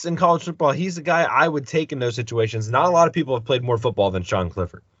quarterbacks in college football, he's the guy I would take in those situations. Not a lot of people have played more football than Sean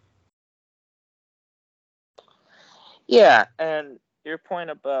Clifford. Yeah, and your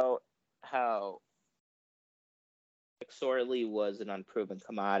point about how McSorley was an unproven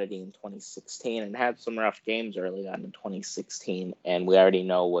commodity in 2016 and had some rough games early on in 2016, and we already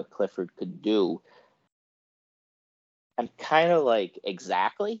know what Clifford could do. I'm kind of like,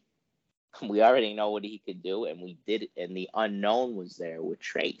 exactly. We already know what he could do, and we did it, and the unknown was there with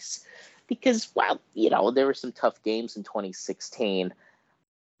Trace. Because, well, there were some tough games in 2016.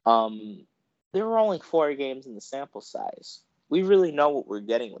 There were only 4 games in the sample size. We really know what we're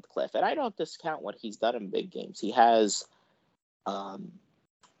getting with Cliff, and I don't discount what he's done in big games. He has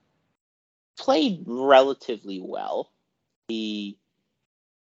played relatively well. He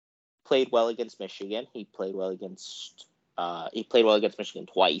played well against Michigan. He played well against Michigan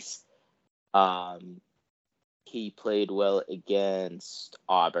twice. He played well against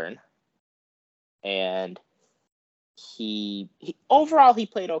Auburn, and he overall he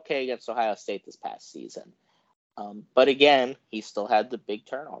played okay against Ohio State this past season. But again, he still had the big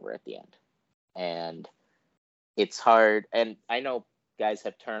turnover at the end, and it's hard. And I know guys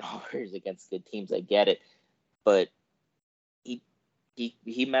have turnovers against good teams. I get it, but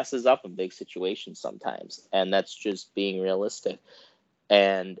he messes up in big situations sometimes, and that's just being realistic.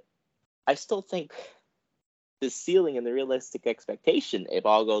 And I still think the ceiling and the realistic expectation, if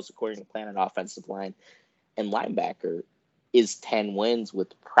all goes according to plan on offensive line and linebacker, is 10 wins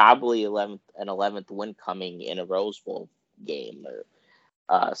with probably an 11th win coming in a Rose Bowl game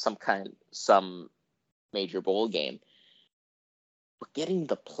or some major bowl game. But getting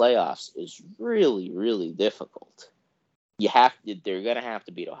the playoffs is really, really difficult. They're going to have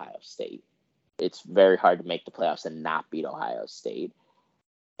to beat Ohio State. It's very hard to make the playoffs and not beat Ohio State.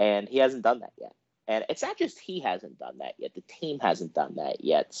 And he hasn't done that yet. And it's not just he hasn't done that yet. The team hasn't done that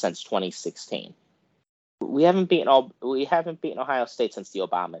yet since 2016. We haven't beaten Ohio State since the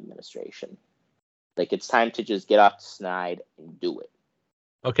Obama administration. Like, it's time to just get off the snide and do it.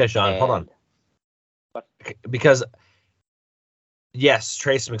 Okay, Sean, hold on. What? Because yes,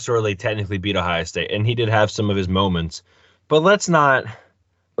 Trace McSorley technically beat Ohio State, and he did have some of his moments, but let's not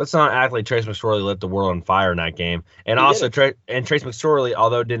act like Trace McSorley lit the world on fire in that game. And also, Trace McSorley,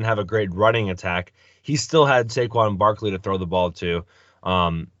 although didn't have a great running attack, he still had Saquon Barkley to throw the ball to.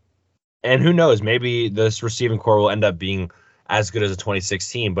 And who knows, maybe this receiving core will end up being as good as a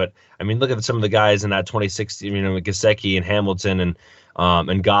 2016. But I mean, look at some of the guys in that 2016, Gesicki and Hamilton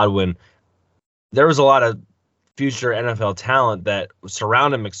and Godwin. There was a lot of future NFL talent that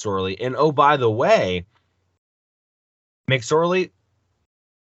surrounded McSorley. And oh, by the way, McSorley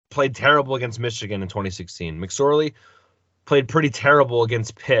played terrible against Michigan in 2016. McSorley played pretty terrible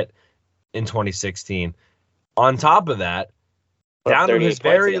against Pitt in 2016. On top of that, down to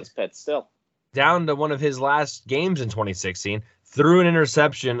one of his last games in 2016, threw an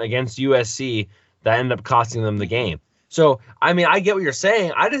interception against USC that ended up costing them the game. So, I mean, I get what you're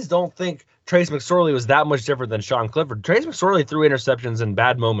saying. I just don't think Trace McSorley was that much different than Sean Clifford. Trace McSorley threw interceptions in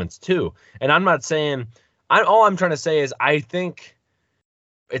bad moments too. And I'm not saying all I'm trying to say is I think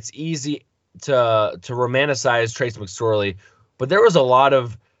it's easy to romanticize Trace McSorley, but there was a lot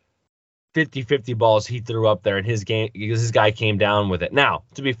of 50-50 balls he threw up there in his game because his guy came down with it. Now,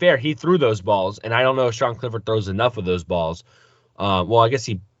 to be fair, he threw those balls, and I don't know if Sean Clifford throws enough of those balls. Well, I guess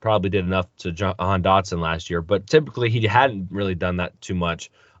he probably did enough to Jahan Dotson last year, but typically he hadn't really done that too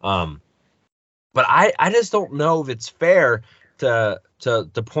much. But I just don't know if it's fair to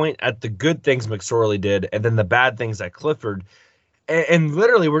point at the good things McSorley did and then the bad things that Clifford. And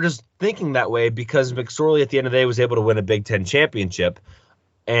literally, we're just thinking that way because McSorley at the end of the day was able to win a Big Ten championship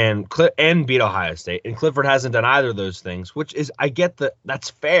and beat Ohio State. And Clifford hasn't done either of those things, which is, I get that's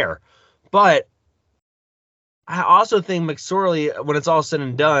fair. But I also think McSorley, when it's all said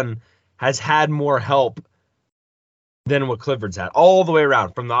and done, has had more help than what Clifford's had all the way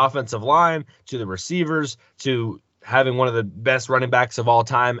around, from the offensive line to the receivers to having one of the best running backs of all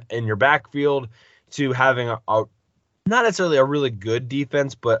time in your backfield to having a not necessarily a really good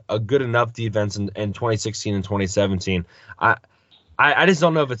defense, but a good enough defense in 2016 and 2017. I just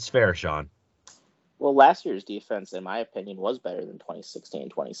don't know if it's fair, Sean. Well, last year's defense, in my opinion, was better than 2016 and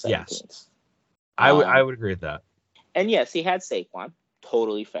 2017. Yes. I would agree with that. And yes, he had Saquon.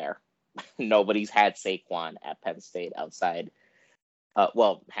 Totally fair. Nobody's had Saquon at Penn State outside.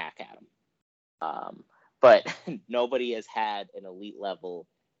 Hack at him. But nobody has had an elite level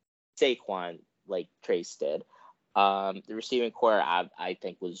Saquon like Trace did. The receiving core, I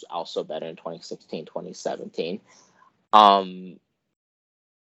think, was also better in 2016, 2017. But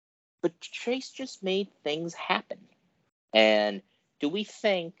Trace just made things happen. And do we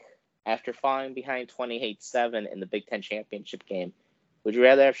think, after falling behind 28-7 in the Big Ten championship game, would you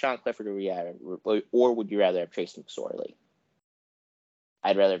rather have Sean Clifford or would you rather have Trace McSorley?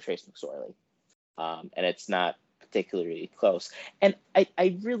 I'd rather have Trace McSorley. And it's not particularly close. And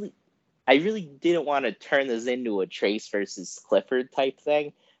I really didn't want to turn this into a Trace versus Clifford type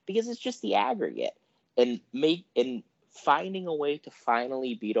thing, because it's just the aggregate and finding a way to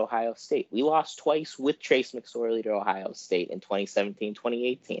finally beat Ohio State. We lost twice with Trace McSorley to Ohio State in 2017,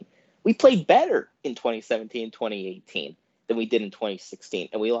 2018. We played better in 2017, 2018 than we did in 2016,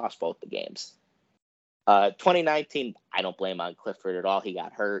 and we lost both the games. 2019, I don't blame on Clifford at all. He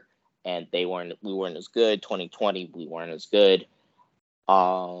got hurt, and we weren't as good. 2020, we weren't as good.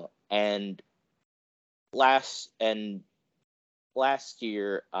 And last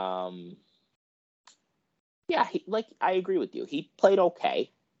year, yeah, I agree with you. He played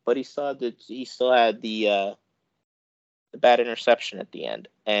okay, but he still had the bad interception at the end.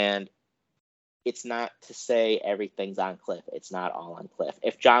 And it's not to say everything's on Cliff. It's not all on Cliff.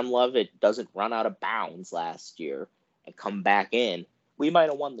 If John Lovett doesn't run out of bounds last year and come back in, we might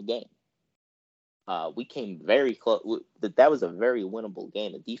have won the game. We came very close. That was a very winnable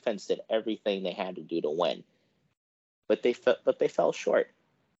game. The defense did everything they had to do to win, but they fell short.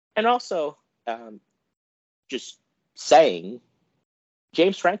 And also, just saying,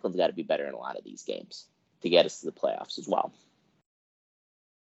 James Franklin's got to be better in a lot of these games to get us to the playoffs as well.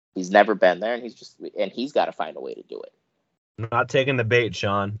 He's never been there, and he's got to find a way to do it. I'm not taking the bait,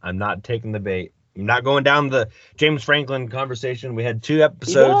 Sean. I'm not taking the bait. I'm not going down the James Franklin conversation. We had 2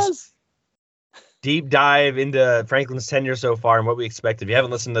 episodes. Deep dive into Franklin's tenure so far and what we expect. If you haven't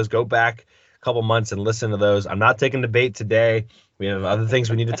listened to those, go back a couple months and listen to those. I'm not taking the bait today. We have other things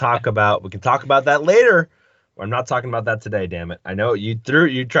we need to talk about. We can talk about that later. I'm not talking about that today, damn it. I know you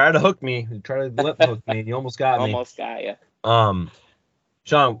tried to hook me. You tried to lip hook me. You almost got me. Almost got you.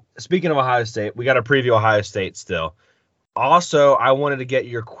 Sean, speaking of Ohio State, we got to preview Ohio State still. Also, I wanted to get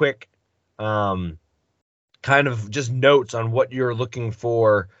your quick kind of just notes on what you're looking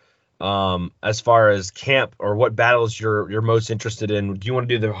for as far as camp, or what battles you're most interested in. Do you want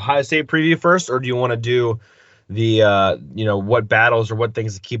to do the Ohio State preview first, or do you want to do the what battles or what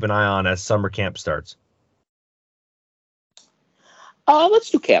things to keep an eye on as summer camp starts?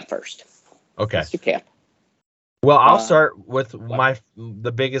 Let's do camp first. Okay. Let's do camp. Well, I'll start with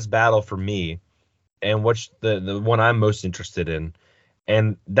the biggest battle for me, and what's the one I'm most interested in,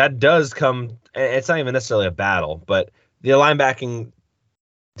 and that does come. It's not even necessarily a battle, but the linebacking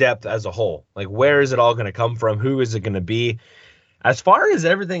depth as a whole. Like, where is it all going to come from? Who is it going to be? As far as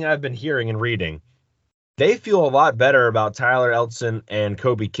everything I've been hearing and reading, they feel a lot better about Tyler Elson and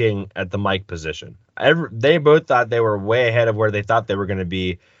Kobe King at the Mike position. They both thought they were way ahead of where they thought they were going to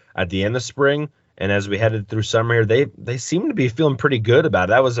be at the end of spring. And as we headed through summer here, they seem to be feeling pretty good about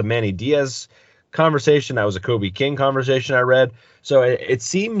it. That was a Manny Diaz conversation. That was a Kobe King conversation I read. So it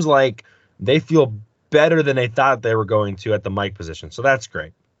seems like they feel better than they thought they were going to at the Mike position. So that's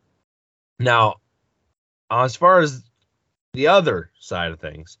great. Now, as far as the other side of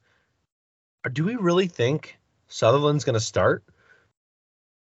things, do we really think Sutherland's going to start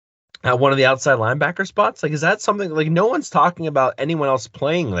at one of the outside linebacker spots? Like, is that something, like, no one's talking about anyone else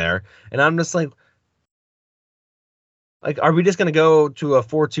playing there? And I'm just like, are we just going to go to a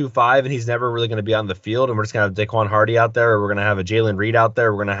 4-2-5 and he's never really going to be on the field, and we're just going to have Daquan Hardy out there, or we're going to have a Jalen Reed out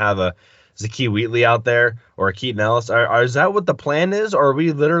there, we're going to have a Zakee Wheatley out there, or a Keaton Ellis? Is that what the plan is? Or are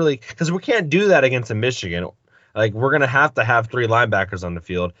we literally, because we can't do that against a Michigan. Like, we're going to have 3 linebackers on the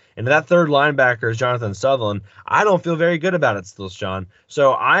field. And that third linebacker is Jonathan Sutherland. I don't feel very good about it still, Sean.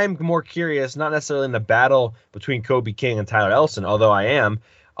 So I'm more curious, not necessarily in the battle between Kobe King and Tyler Elson, although I am.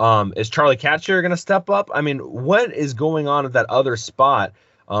 Is Charlie Katcher going to step up? I mean, what is going on at that other spot?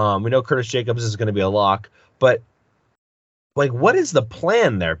 We know Curtis Jacobs is going to be a lock. But, like, what is the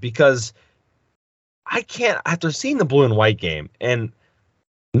plan there? Because I can't, after seeing the blue and white game, and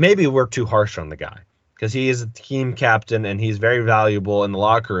maybe we're too harsh on the guy, because he is a team captain and he's very valuable in the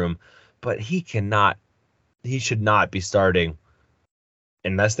locker room, but he should not be starting,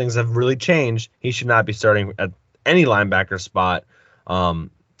 unless things have really changed. He should not be starting at any linebacker spot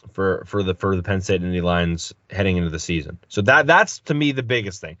for the Penn State Indy Lions heading into the season. So that's to me the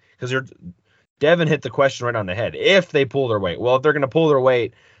biggest thing, because Devin hit the question right on the head. If they pull their weight, well, if they're going to pull their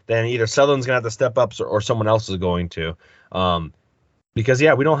weight, then either Sutherland's going to have to step up, or someone else is going to. Because,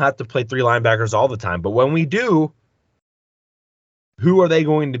 yeah, we don't have to play 3 linebackers all the time. But when we do, who are they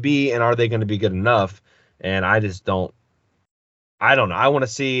going to be, and are they going to be good enough? And I just don't – I don't know. I want to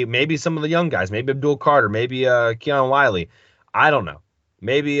see maybe some of the young guys, maybe Abdul Carter, maybe Keon Wiley. I don't know.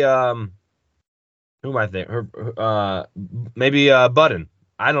 Maybe who am I thinking? Maybe Budden.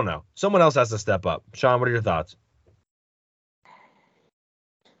 I don't know. Someone else has to step up. Sean, what are your thoughts?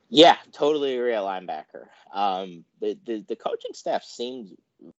 Yeah, totally agree at linebacker. The coaching staff seems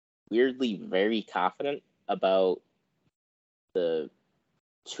weirdly very confident about the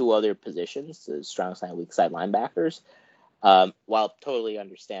two other positions, the strong side and weak side linebackers. While totally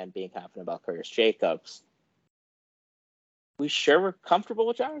understand being confident about Curtis Jacobs, we sure we're comfortable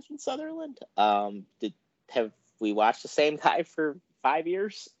with Jonathan Sutherland. Have we watched the same guy for 5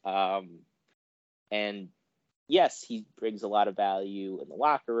 years? And yes, he brings a lot of value in the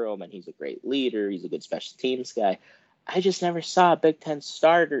locker room, and he's a great leader. He's a good special teams guy. I just never saw a Big Ten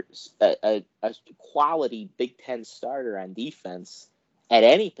starter, a quality Big Ten starter on defense at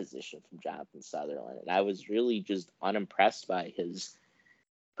any position from Jonathan Sutherland. And I was really just unimpressed by his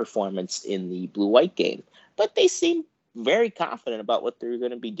performance in the blue-white game. But they seem very confident about what they're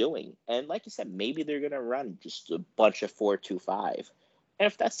going to be doing. And like you said, maybe they're going to run just a bunch of 4-2-5. And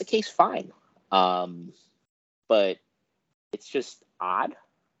if that's the case, fine. But it's just odd.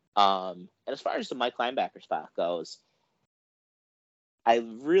 And as far as the Mike linebacker spot goes, I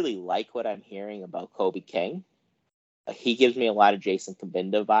really like what I'm hearing about Kobe King. He gives me a lot of Jason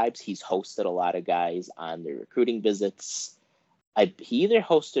Kabinda vibes. He's hosted a lot of guys on their recruiting visits. He either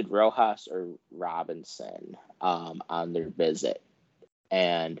hosted Rojas or Robinson on their visit.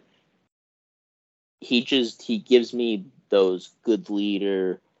 And he gives me those good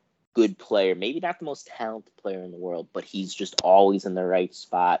leader, good player, maybe not the most talented player in the world, but he's just always in the right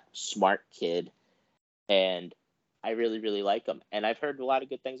spot, smart kid. And I really, really like him. And I've heard a lot of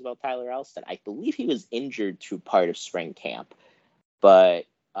good things about Tyler Elston. I believe he was injured through part of spring camp, but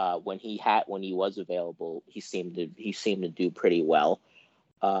when he was available, he seemed to do pretty well.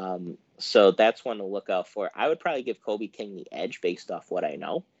 So that's one to look out for. I would probably give Kobe King the edge based off what I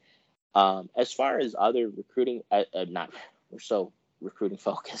know. As far as other recruiting, we're so recruiting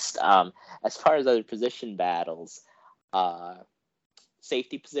focused. As far as other position battles,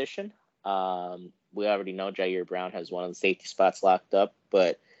 safety position. We already know Jair Brown has one of the safety spots locked up,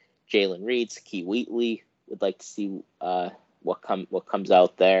 but Jalen Reed, Sakee Wheatley, would like to see what comes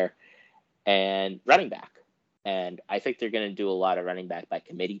out there, and running back. And I think they're going to do a lot of running back by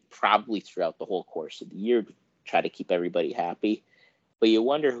committee, probably throughout the whole course of the year, to try to keep everybody happy. But you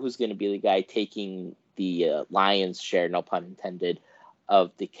wonder who's going to be the guy taking the lion's share, no pun intended,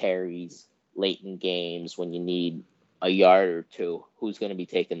 of the carries late in games when you need a yard or two. Who's going to be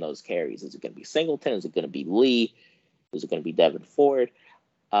taking those carries? Is it going to be Singleton? Is it going to be Lee? Is it going to be Devin Ford?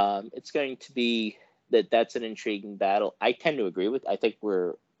 It's going to be that's an intriguing battle. I tend to agree with. I think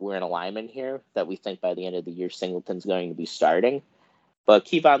we're in alignment here that we think by the end of the year Singleton's going to be starting, but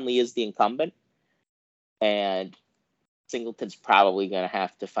Kevon Lee is the incumbent, and Singleton's probably going to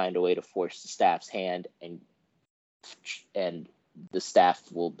have to find a way to force the staff's hand, and the staff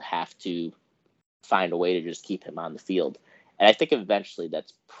will have to find a way to just keep him on the field. And I think eventually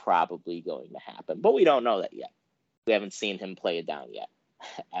that's probably going to happen, but we don't know that yet. We haven't seen him play it down yet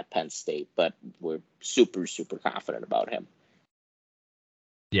at Penn State, but we're super, super confident about him.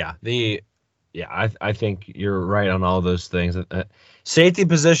 Yeah, I think you're right on all those things. Safety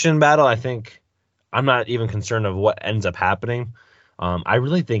position battle, I think I'm not even concerned of what ends up happening. I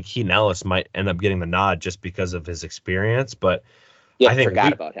really think Keaton Ellis might end up getting the nod just because of his experience, but I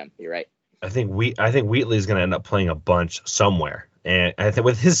forgot about him. You're right. I think Wheatley is going to end up playing a bunch somewhere, and I think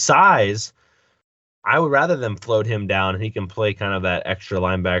with his size, I would rather them float him down, and he can play kind of that extra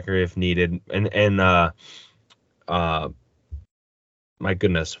linebacker if needed. And my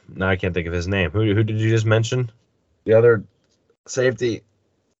goodness, now I can't think of his name. Who did you just mention? The other safety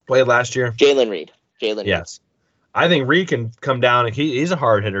played last year? Jalen Reed. Yes. I think Reed can come down, and he's a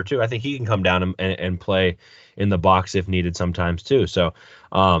hard hitter too. I think he can come down and play in the box if needed sometimes too. So,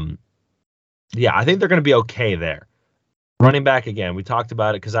 yeah, I think they're going to be okay there. Running back, again, we talked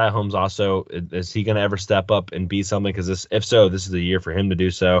about it. Keziah Holmes also, is he going to ever step up and be something? Because if so, this is the year for him to do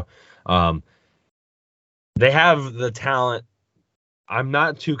so. They have the talent. I'm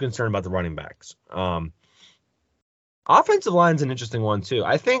not too concerned about the running backs. Offensive line's an interesting one too.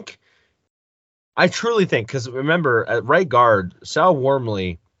 I truly think, because remember, at right guard, Sal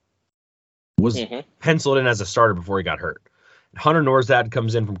Wormley was penciled in as a starter before he got hurt. Hunter Norzad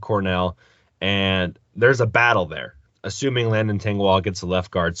comes in from Cornell, and there's a battle there, assuming Landon Tengwall gets the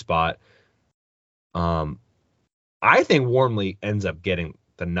left guard spot. I think Wormley ends up getting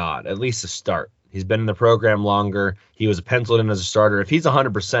the nod, at least a start. He's been in the program longer. He was penciled in as a starter. If he's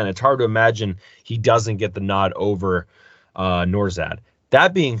 100%, it's hard to imagine he doesn't get the nod over Norzad.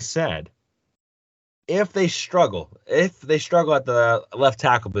 That being said, if they struggle at the left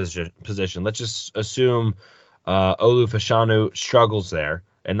tackle position, let's just assume Olu Fashanu struggles there,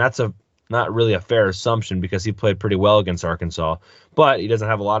 and that's not really a fair assumption because he played pretty well against Arkansas, but he doesn't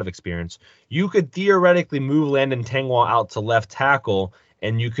have a lot of experience. You could theoretically move Landon Tengwall out to left tackle,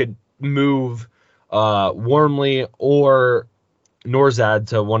 and you could move Warmly or Norzad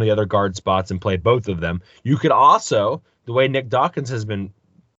to one of the other guard spots and play both of them. You could also, the way Nick Dawkins has been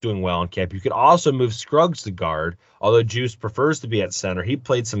doing well in camp, you could also move Scruggs to guard, although Juice prefers to be at center. He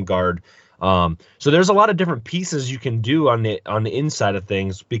played some guard. So there's a lot of different pieces you can do on the inside of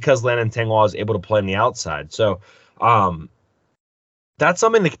things because Landon Tengwall is able to play on the outside. So that's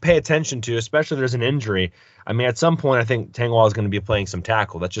something to pay attention to, especially if there's an injury. I mean, at some point, I think Tengwall is going to be playing some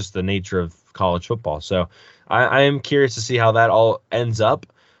tackle. That's just the nature of college football. So I am curious to see how that all ends up.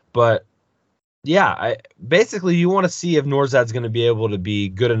 But yeah, basically you want to see if Norzad's going to be able to be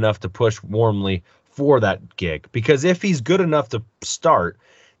good enough to push Warmly for that gig. Because if he's good enough to start,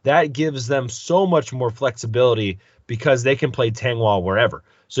 that gives them so much more flexibility because they can play Tengwall wherever.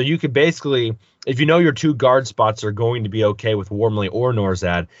 So you could basically, if you know your two guard spots are going to be okay with Warmly or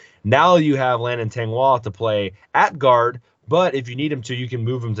Norzad, now you have Landon Tengwall to play at guard, but if you need him to, you can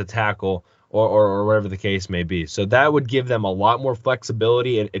move him to tackle or whatever the case may be. So that would give them a lot more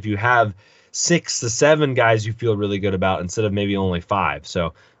flexibility. And if you have 6 to 7 guys you feel really good about instead of maybe only 5.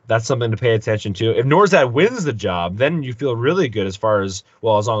 So that's something to pay attention to. If Norzad wins the job, then you feel really good as far as,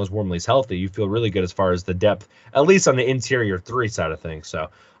 well, as long as Wormley's healthy, you feel really good as far as the depth, at least on the interior 3 side of things. So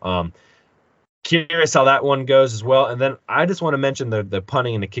curious how that one goes as well. And then I just want to mention the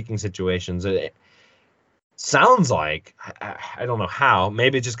punting and the kicking situations. It sounds like, I don't know how,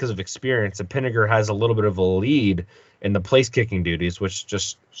 maybe just because of experience, that Pinniger has a little bit of a lead in the place kicking duties, which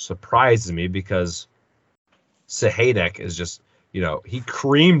just surprises me because Sahedek is just, he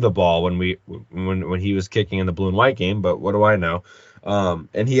creamed the ball when he was kicking in the blue and white game, but what do I know?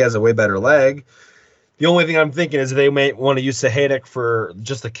 And he has a way better leg. The only thing I'm thinking is they may want to use Sahedek for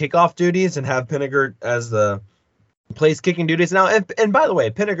just the kickoff duties and have Pinniger as the place kicking duties. Now, and by the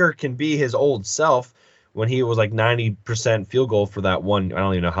way, Pinniger can be his old self when he was like 90% field goal for that one. I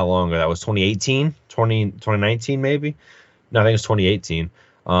don't even know how long ago that was, 2018, 2019 maybe. No, I think it was 2018.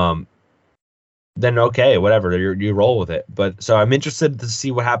 Then okay, whatever, you roll with it. But so I'm interested to see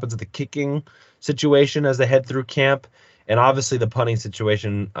what happens with the kicking situation as they head through camp, and obviously the punting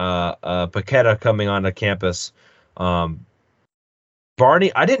situation. Paqueta coming onto campus. Barney,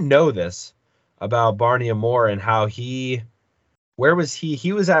 I didn't know this about Barney Amore and how where was he?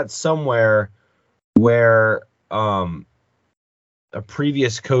 He was at somewhere where a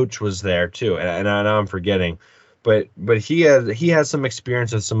previous coach was there too, and I know I'm forgetting. But he has some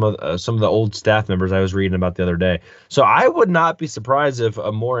experience with some of the old staff members I was reading about the other day. So I would not be surprised if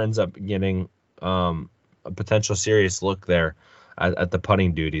Moore ends up getting a potential serious look there at the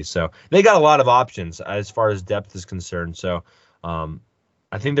punting duties. So they got a lot of options as far as depth is concerned. So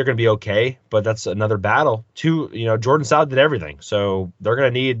I think they're going to be okay, but that's another battle. Jordan Stout did everything, so they're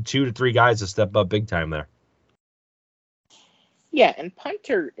going to need 2 to 3 guys to step up big time there. Yeah, and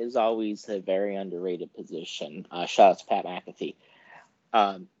punter is always a very underrated position. Shout out to Pat McAfee.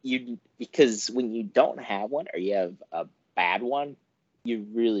 Because when you don't have one or you have a bad one, you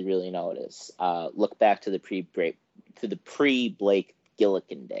really, really notice. Look back to the pre-Blake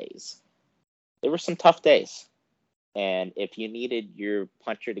Gillikin days. There were some tough days. And if you needed your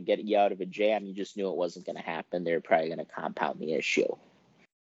punter to get you out of a jam, you just knew it wasn't going to happen. They were probably going to compound the issue.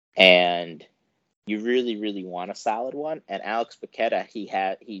 And you really, really want a solid one. And Alex Paqueta,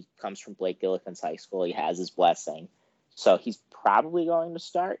 he comes from Blake Gillikin's high school. He has his blessing. So he's probably going to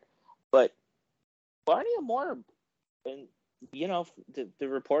start. But Barney Amore, and the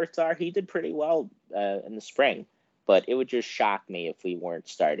reports are he did pretty well in the spring. But it would just shock me if we weren't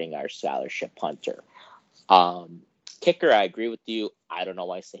starting our scholarship punter. Kicker, I agree with you. I don't know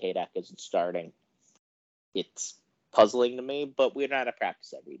why Sahedek isn't starting. It's puzzling to me, but we're not at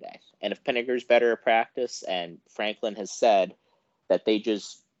practice every day. And if Pinniger's better at practice, and Franklin has said that they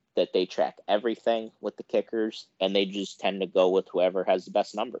track everything with the kickers, and they just tend to go with whoever has the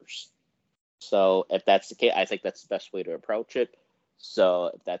best numbers. So if that's the case, I think that's the best way to approach it. So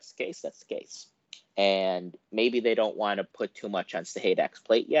if that's the case, that's the case. And maybe they don't want to put too much on Sahedek's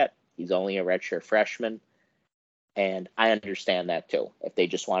plate yet. He's only a redshirt freshman. And I understand that too. If they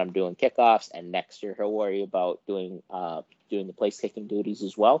just want him doing kickoffs, and next year he'll worry about doing the place kicking duties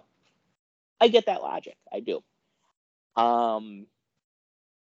as well. I get that logic. I do. The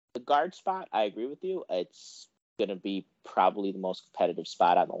guard spot, I agree with you. It's going to be probably the most competitive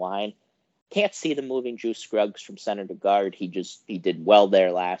spot on the line. Can't see them moving Juice Scruggs from center to guard. He did well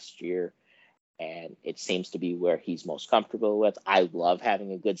there last year, and it seems to be where he's most comfortable with. I love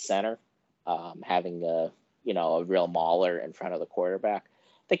having a good center, having a real mauler in front of the quarterback.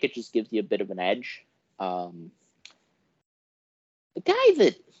 I think it just gives you a bit of an edge. The guy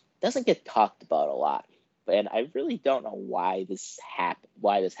that doesn't get talked about a lot, and I really don't know why this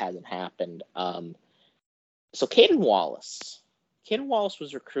hasn't happened. So Caden Wallace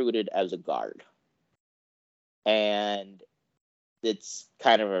was recruited as a guard, and it's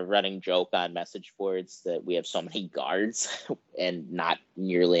kind of a running joke on message boards that we have so many guards and not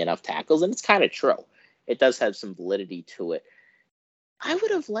nearly enough tackles, and it's kind of true. It does have some validity to it. I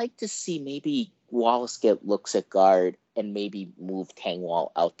would have liked to see maybe Wallace get looks at guard and maybe move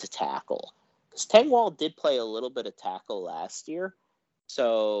Tangwall out to tackle. Because Tangwall did play a little bit of tackle last year.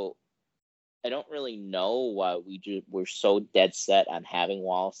 So I don't really know why we're so dead set on having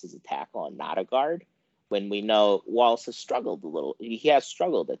Wallace as a tackle and not a guard, when we know Wallace has struggled a little. He has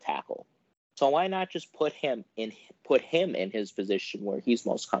struggled at tackle. So why not just put him in his position where he's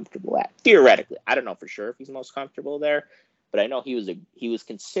most comfortable at? Theoretically, I don't know for sure if he's most comfortable there, but I know he was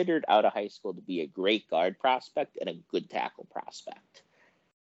considered out of high school to be a great guard prospect and a good tackle prospect.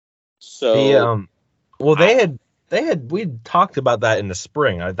 So we talked about that in the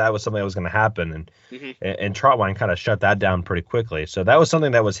spring. That was something that was going to happen, and and Trotwine kind of shut that down pretty quickly. So that was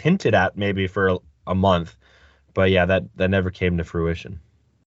something that was hinted at maybe for a month, but yeah, that never came to fruition.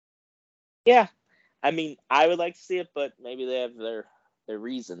 Yeah, I mean, I would like to see it, but maybe they have their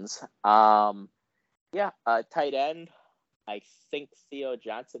reasons. Tight end. I think Theo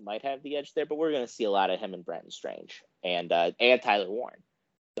Johnson might have the edge there, but we're going to see a lot of him and Brenton Strange and Tyler Warren.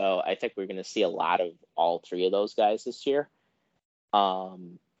 So I think we're going to see a lot of all three of those guys this year.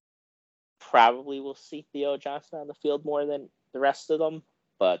 Probably we'll see Theo Johnson on the field more than the rest of them,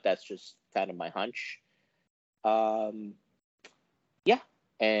 but that's just kind of my hunch.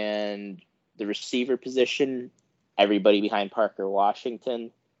 And the receiver position, everybody behind Parker Washington,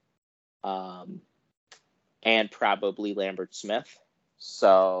 and probably Lambert Smith.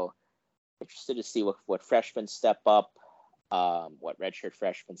 So interested to see what freshmen step up, what redshirt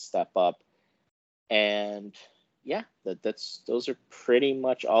freshmen step up, and yeah, those are pretty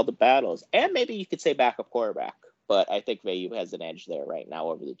much all the battles. And maybe you could say backup quarterback, but I think Vayu has an edge there right now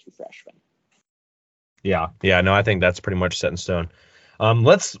over the two freshmen. Yeah, no, I think that's pretty much set in stone.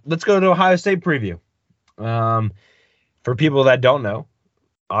 Let's go to Ohio State preview. For people that don't know,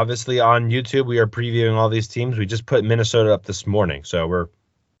 obviously on YouTube we are previewing all these teams. We just put Minnesota up this morning, so we're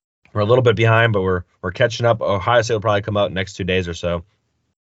a little bit behind, but we're catching up. Ohio State will probably come out next 2 days or so.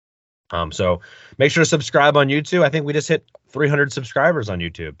 So make sure to subscribe on YouTube. I think we just hit 300 subscribers on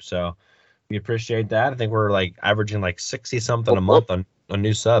YouTube, so we appreciate that. I think we're like averaging like 60 something a month on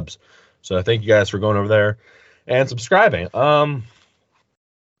new subs. So thank you guys for going over there and subscribing.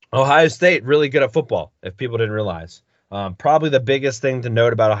 Ohio State, really good at football, if people didn't realize. Probably the biggest thing to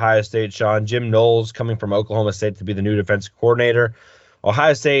note about Ohio State, Sean, Jim Knowles coming from Oklahoma State to be the new defensive coordinator.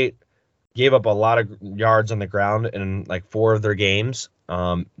 Ohio State gave up a lot of yards on the ground in like 4 of their games.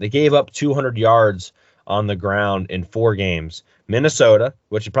 They gave up 200 yards on the ground in 4 games. Minnesota,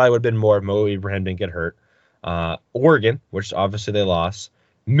 which it probably would have been more if Mo Ibrahim didn't get hurt. Oregon, which obviously they lost.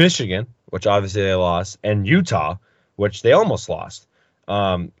 Michigan, which obviously they lost. And Utah, which they almost lost.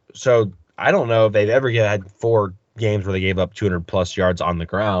 So I don't know if they've ever had 4 games where they gave up 200-plus yards on the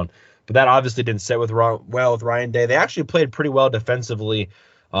ground. But that obviously didn't sit well with Ryan Day. They actually played pretty well defensively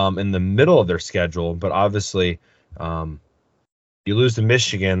in the middle of their schedule. But obviously you lose to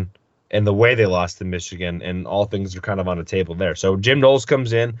Michigan and the way they lost to Michigan, and all things are kind of on the table there. So Jim Knowles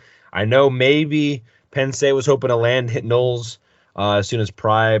comes in. I know maybe Penn State was hoping to hit Knowles as soon as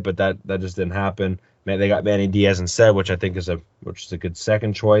Pry, but that just didn't happen. They got Manny Diaz instead, which I think is a good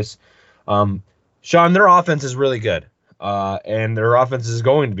second choice. Sean, their offense is really good, and their offense is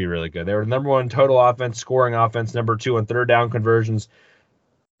going to be really good. They were number 1 total offense, scoring offense, number 2 in third down conversions.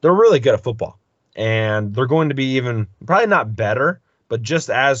 They're really good at football, and they're going to be even probably not better, but just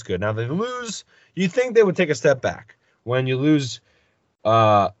as good. Now, they lose. You think they would take a step back when you lose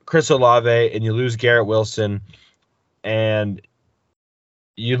Chris Olave and you lose Garrett Wilson and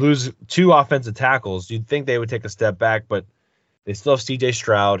you lose 2 offensive tackles. You'd think they would take a step back, but they still have C.J.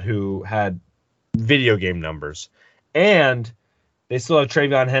 Stroud, who had video game numbers, and they still have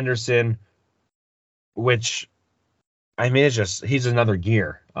Travion Henderson, which, I mean, he's another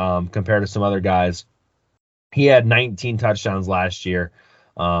gear compared to some other guys. He had 19 touchdowns last year.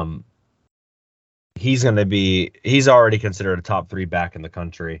 He's already considered a top 3 back in the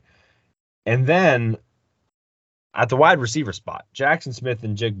country. And then at the wide receiver spot, Jackson Smith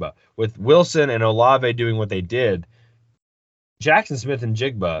and Jigba, with Wilson and Olave doing what they did, Jackson Smith and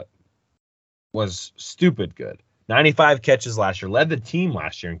Jigba was stupid good. 95 catches last year, led the team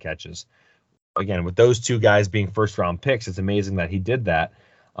last year in catches. Again, with those 2 guys being first-round picks, it's amazing that he did that.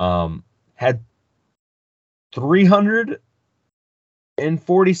 Had 300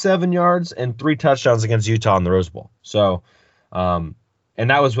 yards and 3 touchdowns against Utah in the Rose Bowl. So, and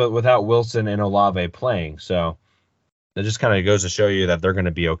that was without Wilson and Olave playing. So that just kind of goes to show you that they're going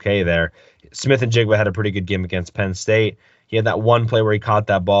to be okay there. Smith and Jigba had a pretty good game against Penn State. He had that one play where he caught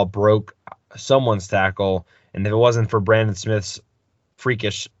that ball, broke someone's tackle, and if it wasn't for Brandon Smith's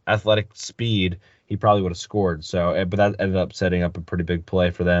freakish athletic speed, he probably would have scored. So, but that ended up setting up a pretty big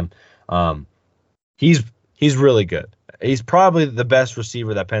play for them. He's really good. He's probably the best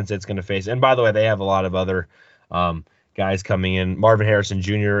receiver that Penn State's going to face. And by the way, they have a lot of other guys coming in. Marvin Harrison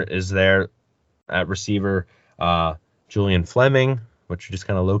Jr. is there at receiver. Julian Fleming, which you just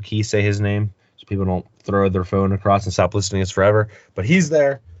kind of low-key say his name so people don't throw their phone across and stop listening to us forever. But he's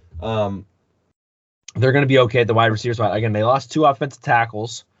there. They're going to be okay at the wide receiver spot. Again, they lost 2 offensive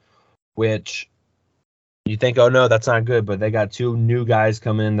tackles, which you think, oh, no, that's not good. But they got 2 new guys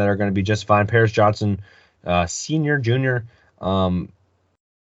coming in that are going to be just fine. Paris Johnson, senior, junior.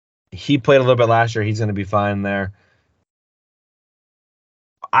 He played a little bit last year. He's going to be fine there.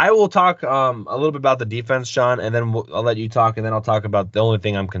 I will talk a little bit about the defense, Sean, and then I'll let you talk, and then I'll talk about the only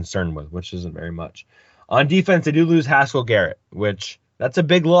thing I'm concerned with, which isn't very much. On defense, they do lose Haskell Garrett, which that's a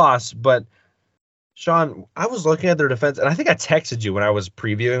big loss. But, Sean, I was looking at their defense, and I think I texted you when I was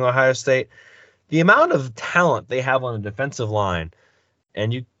previewing Ohio State. The amount of talent they have on the defensive line,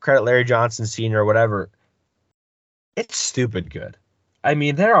 and you credit Larry Johnson Sr. or whatever, it's stupid good. I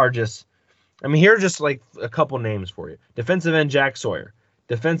mean, here are just like a couple names for you. Defensive end Jack Sawyer.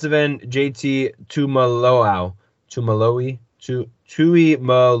 Defensive end JT Tuimoloau,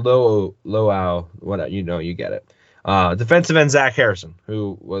 what you get it. Defensive end Zach Harrison,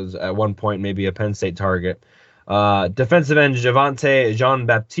 who was at one point maybe a Penn State target. Defensive end Javonte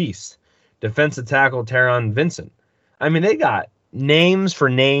Jean-Baptiste. Defensive tackle Taron Vincent. I mean, they got names for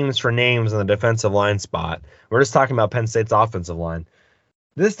names in the defensive line spot. We're just talking about Penn State's offensive line.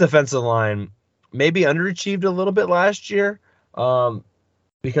 This defensive line maybe underachieved a little bit last year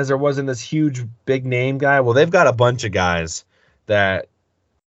because there wasn't this huge big name guy. Well, they've got a bunch of guys that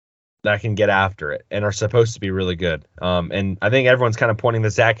can get after it and are supposed to be really good. And I think everyone's kind of pointing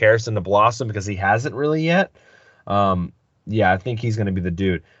to Zach Harrison to blossom because he hasn't really yet. I think he's going to be the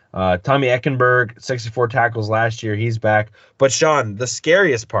dude. Tommy Eckenberg, 64 tackles last year. He's back. But, Sean, the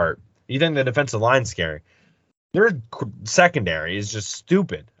scariest part, you think the defensive line's scary. Their secondary is just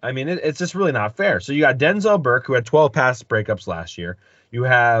stupid. I mean, it's just really not fair. So you got Denzel Burke, who had 12 pass breakups last year. You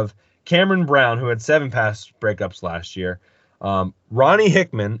have Cameron Brown, who had 7 pass breakups last year. Ronnie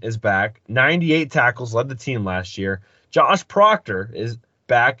Hickman is back. 98 tackles, led the team last year. Josh Proctor is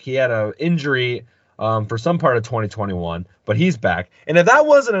back. He had an injury for some part of 2021, but he's back. And if that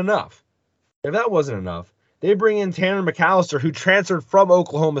wasn't enough, they bring in Tanner McAllister, who transferred from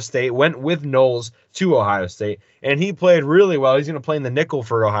Oklahoma State, went with Knowles to Ohio State, and he played really well. He's going to play in the nickel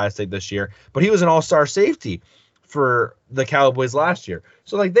for Ohio State this year, but he was an all-star safety for the Cowboys last year.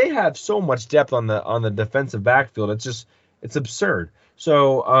 So, like, they have so much depth on the defensive backfield. It's absurd.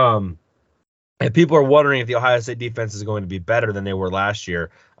 So, if people are wondering if the Ohio State defense is going to be better than they were last year,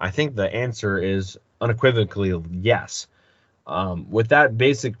 I think the answer is unequivocally yes. With that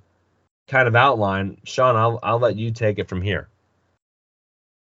basic kind of outline, Sean, I'll let you take it from here.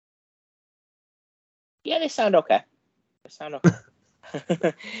 Yeah, they sound okay.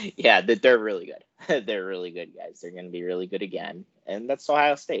 Yeah, they're really good. They're really good, guys. They're going to be really good again, and that's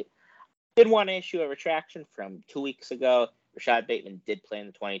Ohio State. Did want to issue a retraction from 2 weeks ago. Rashad Bateman did play in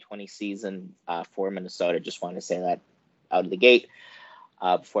the 2020 season for Minnesota. Just want to say that out of the gate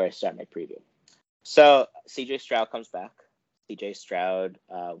before I start my preview. So C.J. Stroud comes back. C.J. Stroud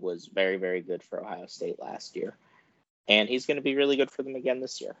was very, very good for Ohio State last year, and he's going to be really good for them again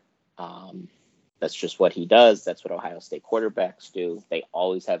this year. That's just what he does. That's what Ohio State quarterbacks do. They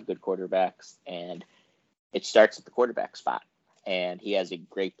always have good quarterbacks, and it starts at the quarterback spot. And he has a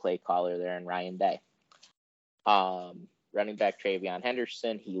great play caller there in Ryan Day. Running back Travion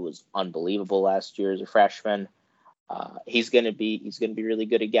Henderson, he was unbelievable last year as a freshman. He's going to be really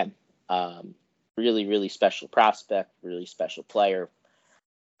good again. Really, really special prospect, really special player.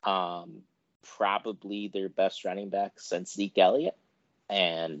 Probably their best running back since Zeke Elliott,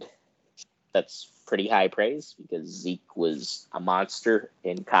 and that's pretty high praise because Zeke was a monster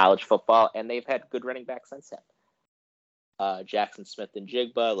in college football, and they've had good running backs since then. Jackson Smith and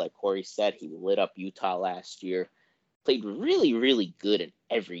Jigba, like Corey said, he lit up Utah last year. Played really, really good in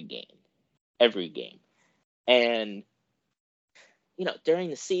every game. And, during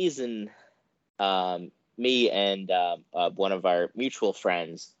the season, me and one of our mutual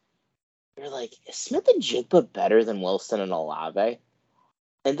friends, we were like, is Smith and Jigba better than Wilson and Olave?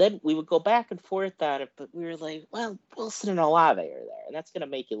 And then we would go back and forth on it, but we were like, well, Wilson and Olave are there, and that's going to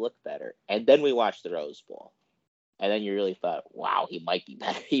make you look better. And then we watched the Rose Bowl, and then you really thought, wow, he might be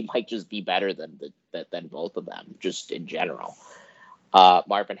better. He might just be better than both of them, just in general.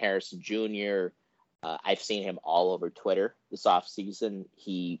 Marvin Harrison Jr. I've seen him all over Twitter this offseason.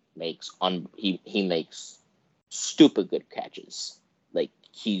 He makes he makes stupid good catches. Like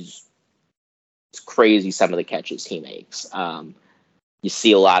it's crazy some of the catches he makes. You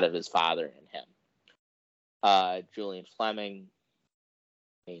see a lot of his father in him. Julian Fleming.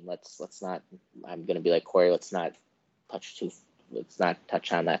 I mean, let's not. I'm going to be like Corey. Let's not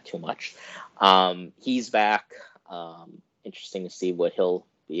touch on that too much. He's back. Interesting to see what he'll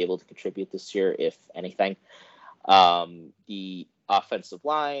be able to contribute this year, if anything. The offensive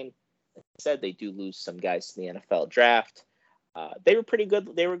line, like I said, they do lose some guys to the NFL draft. They were pretty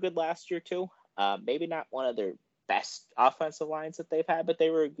good. They were good last year too. Maybe not one of their best offensive lines that they've had, but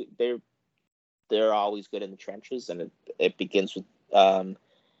they're always good in the trenches, and it begins with the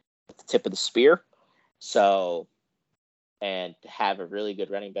tip of the spear. So, and to have a really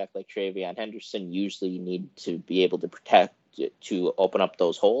good running back like Travion Henderson, usually you need to be able to protect to open up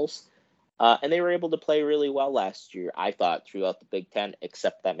those holes. And they were able to play really well last year, I thought, throughout the Big Ten,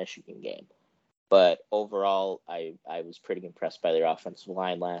 except that Michigan game. But overall, I was pretty impressed by their offensive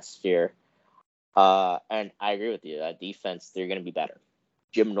line last year. And I agree with you. Defense, they're going to be better.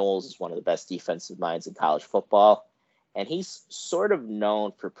 Jim Knowles is one of the best defensive minds in college football. And he's sort of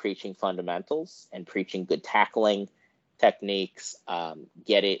known for preaching fundamentals and preaching good tackling techniques,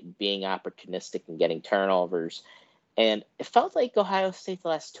 being opportunistic and getting turnovers. And it felt like Ohio State the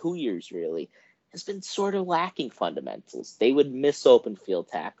last 2 years really has been sort of lacking fundamentals. They would miss open field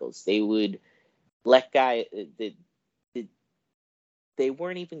tackles. They would let they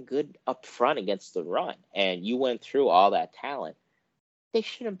weren't even good up front against the run. And you went through all that talent. They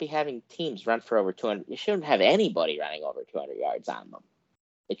shouldn't be having teams run for over 200. You shouldn't have anybody running over 200 yards on them.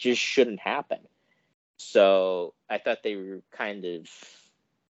 It just shouldn't happen. So I thought they were kind of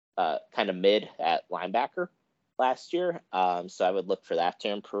mid at linebacker last year. So I would look for that to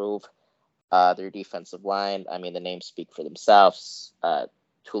improve. Their defensive line, I mean, the names speak for themselves.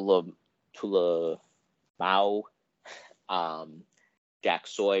 Tula Mao, Jack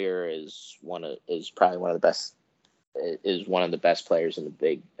Sawyer is probably one of the best. Is one of the best players in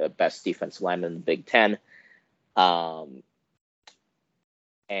the best defensive lineman in the Big Ten. And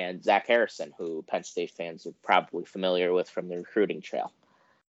Zach Harrison, who Penn State fans are probably familiar with from the recruiting trail.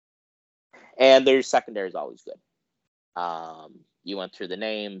 And their secondary is always good. You went through the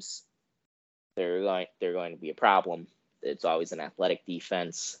names. They're going to be a problem. It's always an athletic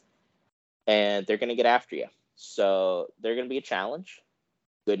defense. And they're going to get after you. So they're going to be a challenge.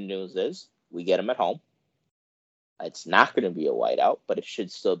 Good news is we get them at home. It's not going to be a whiteout, but it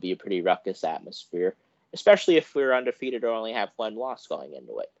should still be a pretty ruckus atmosphere, especially if we're undefeated or only have one loss going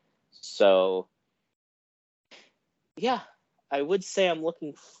into it. So, yeah, I would say I'm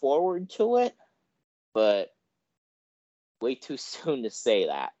looking forward to it, but way too soon to say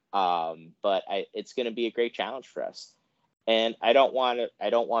that. But it's going to be a great challenge for us. And I don't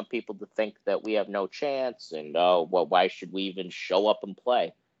want people to think that we have no chance and, why should we even show up and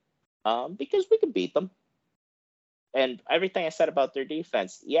play? Because we can beat them. And everything I said about their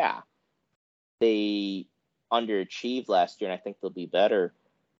defense, yeah, they underachieved last year, and I think they'll be better.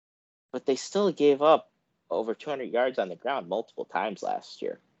 But they still gave up over 200 yards on the ground multiple times last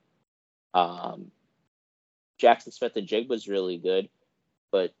year. Jackson Smith and Jig was really good,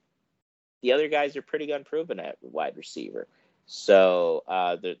 but the other guys are pretty unproven at wide receiver. So,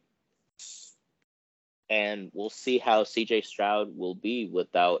 and we'll see how C.J. Stroud will be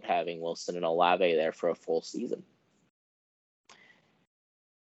without having Wilson and Olave there for a full season.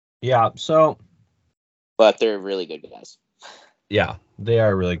 Yeah, so. But they're really good guys. Yeah, they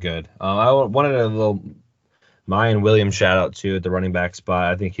are really good. I wanted a little Mayan Williams shout out too at the running back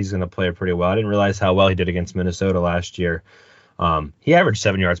spot. I think he's going to play pretty well. I didn't realize how well he did against Minnesota last year. He averaged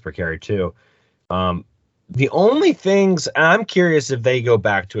 7 yards per carry too. The only things, and I'm curious if they go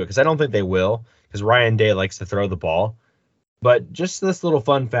back to it, because I don't think they will, because Ryan Day likes to throw the ball. But just this little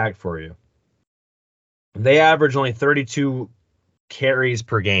fun fact for you. They average only 32 carries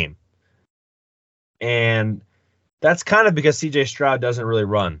per game. And that's kind of because C.J. Stroud doesn't really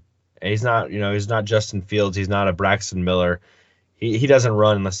run. He's not Justin Fields. He's not a Braxton Miller. He doesn't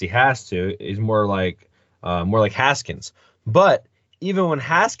run unless he has to. He's more like Haskins. But even when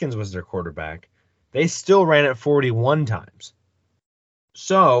Haskins was their quarterback, they still ran it 41 times.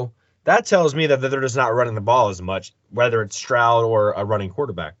 So that tells me that they're just not running the ball as much, whether it's Stroud or a running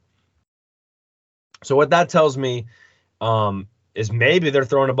quarterback. So what that tells me is maybe they're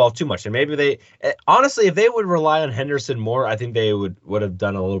throwing the ball too much. And maybe they honestly, if they would rely on Henderson more, I think they would have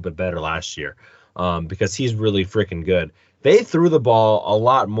done a little bit better last year, because he's really freaking good. They threw the ball a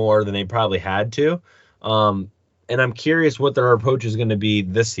lot more than they probably had to. And I'm curious what their approach is going to be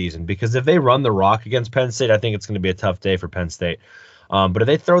this season, because if they run the rock against Penn State, I think it's going to be a tough day for Penn State. But if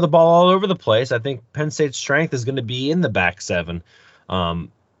they throw the ball all over the place, I think Penn State's strength is going to be in the back seven,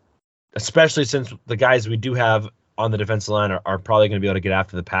 especially since the guys we do have on the defensive line are probably going to be able to get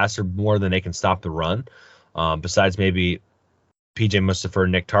after the passer more than they can stop the run. Besides maybe P.J. Mustipher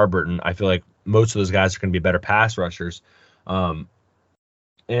and Nick Tarburton, I feel like most of those guys are going to be better pass rushers.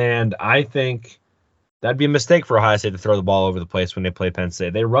 And I think that'd be a mistake for Ohio State to throw the ball over the place when they play Penn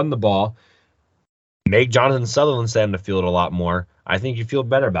State. They run the ball, make Jonathan Sutherland stay on the field a lot more. I think you feel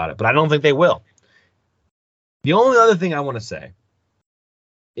better about it, but I don't think they will. The only other thing I want to say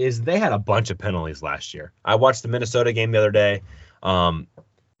is they had a bunch of penalties last year. I watched the Minnesota game the other day.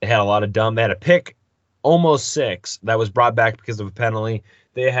 They had a lot of dumb. They had a pick, almost 6, that was brought back because of a penalty.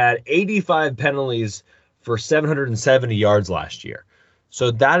 They had 85 penalties for 770 yards last year.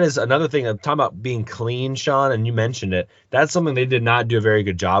 So that is another thing. I'm talking about being clean, Sean, and you mentioned it. That's something they did not do a very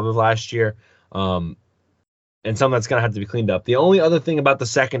good job of last year, and something that's going to have to be cleaned up. The only other thing about the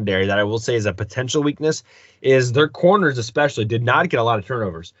secondary that I will say is a potential weakness is their corners especially did not get a lot of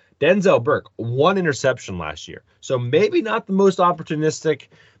turnovers. Denzel Burke, 1 interception last year. So maybe not the most opportunistic,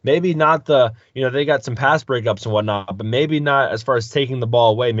 maybe not the, they got some pass breakups and whatnot, but maybe not as far as taking the ball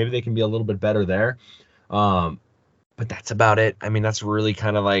away. Maybe they can be a little bit better there. But that's about it. I mean, that's really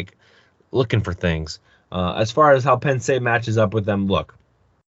kind of like looking for things. As far as how Penn State matches up with them, look,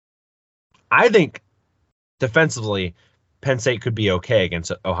 I think defensively, Penn State could be okay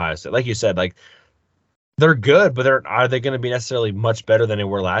against Ohio State. Like you said, like they're good, but are they going to be necessarily much better than they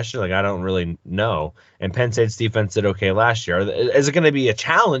were last year? Like, I don't really know. And Penn State's defense did okay last year. Is it going to be a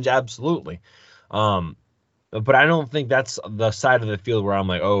challenge? Absolutely. But I don't think that's the side of the field where I'm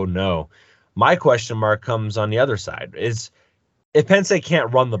like, oh no. My question mark comes on the other side is if Penn State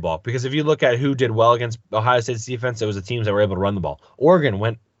can't run the ball, because if you look at who did well against Ohio State's defense, it was the teams that were able to run the ball. Oregon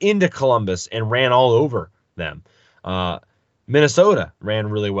went into Columbus and ran all over them. Minnesota ran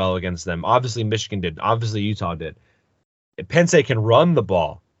really well against them. Obviously, Michigan did. Obviously, Utah did. If Penn State can run the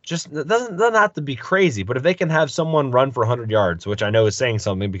ball, just it doesn't have to be crazy, but if they can have someone run for 100 yards, which I know is saying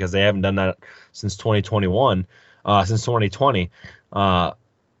something because they haven't done that since 2021, since 2020.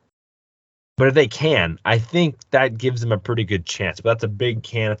 But if they can, I think that gives them a pretty good chance. But that's a big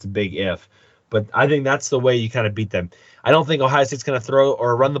can. It's a big if. But I think that's the way you kind of beat them. I don't think Ohio State's going to throw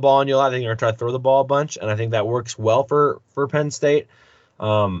or run the ball on you a lot. I think they're going to try to throw the ball a bunch, and I think that works well for Penn State.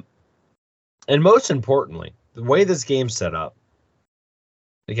 And most importantly, the way this game's set up,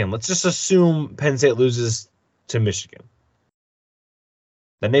 again, let's just assume Penn State loses to Michigan.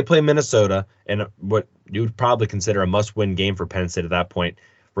 Then they play Minnesota, and what you would probably consider a must-win game for Penn State at that point,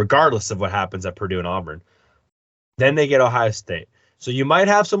 regardless of what happens at Purdue and Auburn. Then they get Ohio State. So you might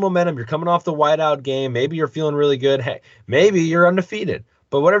have some momentum. You're coming off the whiteout game. Maybe you're feeling really good. Hey, maybe you're undefeated.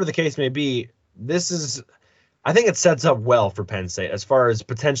 But whatever the case may be, I think it sets up well for Penn State as far as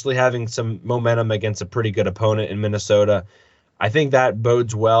potentially having some momentum against a pretty good opponent in Minnesota. I think that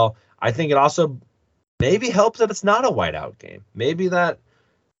bodes well. I think it also maybe helps that it's not a whiteout game. Maybe that,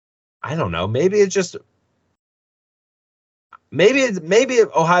 I don't know, maybe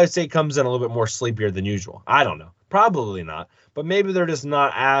Ohio State comes in a little bit more sleepier than usual. I don't know. Probably not. But maybe they're just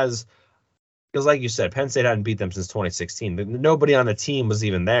not as, because like you said, Penn State hadn't beat them since 2016. Nobody on the team was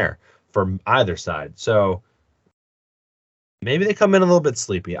even there from either side. So maybe they come in a little bit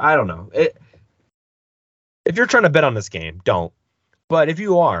sleepy. I don't know. If you're trying to bet on this game, don't. But if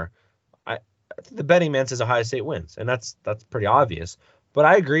you are, I think the betting man says Ohio State wins, and that's pretty obvious. But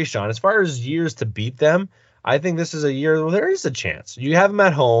I agree, Sean. As far as years to beat them, I think this is a year where there is a chance. You have them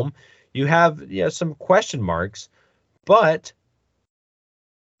at home. You have some question marks, but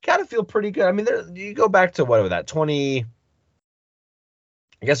got to feel pretty good. I mean, you go back to what was that, I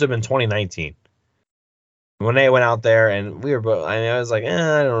guess it would have been 2019 when they went out there and I was like,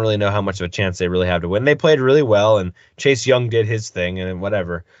 I don't really know how much of a chance they really have to win. They played really well and Chase Young did his thing and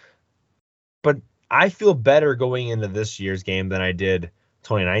whatever. But I feel better going into this year's game than I did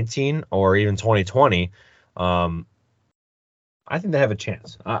 2019 or even 2020. I think they have a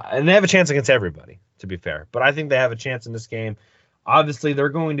chance. And they have a chance against everybody, to be fair. But I think they have a chance in this game. Obviously, they're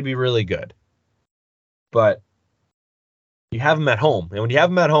going to be really good. But you have them at home. And when you have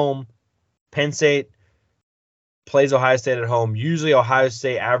them at home, Penn State plays Ohio State at home. Usually Ohio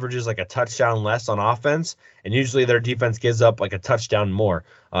State averages like a touchdown less on offense. And usually their defense gives up like a touchdown more.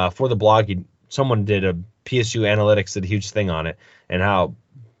 For the blog, someone did PSU Analytics did a huge thing on it, and how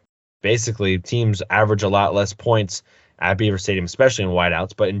basically teams average a lot less points at Beaver Stadium, especially in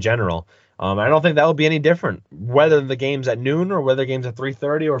whiteouts, but in general. I don't think that will be any different, whether the game's at noon or whether the game's at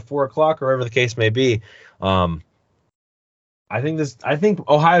 3:30 or 4 o'clock or whatever the case may be. I think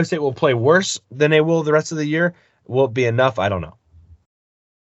Ohio State will play worse than they will the rest of the year. Will it be enough? I don't know.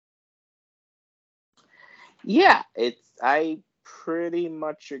 Yeah, I pretty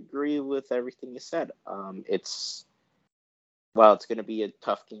much agree with everything you said. It's going to be a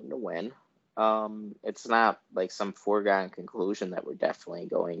tough game to win. It's not like some foregone conclusion that we're definitely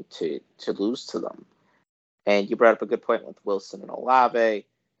going to lose to them. And you brought up a good point with Wilson and Olave.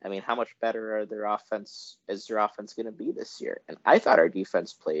 I mean, how much better is their offense going to be this year? And I thought our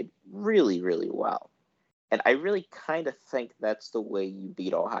defense played really, really well. And I really kind of think that's the way you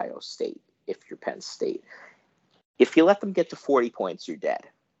beat Ohio State if you're Penn State. If you let them get to 40 points, you're dead.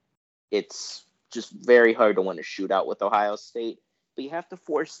 It's just very hard to win a shootout with Ohio State, but you have to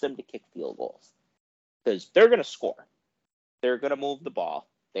force them to kick field goals because they're going to score. They're going to move the ball.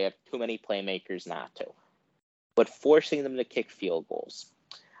 They have too many playmakers not to. But forcing them to kick field goals.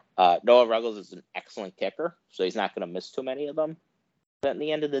 Noah Ruggles is an excellent kicker, so he's not going to miss too many of them. But at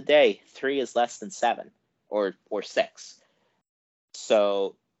the end of the day, 3 is less than 7 or 6.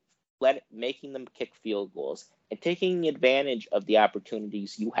 So making them kick field goals and taking advantage of the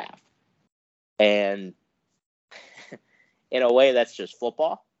opportunities you have. And in a way, that's just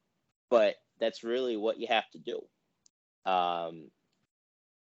football, but that's really what you have to do.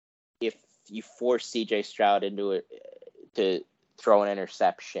 If you force C.J. Stroud into it to throw an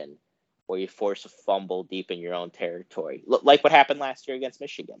interception, or you force a fumble deep in your own territory, like what happened last year against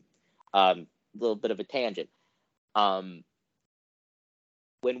Michigan. A little bit of a tangent. When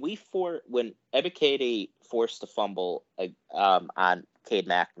Ebiketie forced a fumble on Cade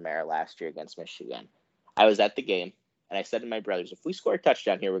McNamara last year against Michigan, I was at the game, and I said to my brothers, if we score a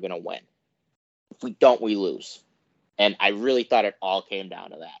touchdown here, we're going to win. If we don't, we lose. And I really thought it all came down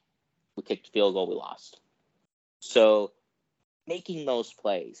to that. We kicked a field goal, we lost. So making those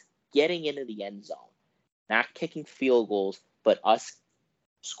plays, getting into the end zone, not kicking field goals, but us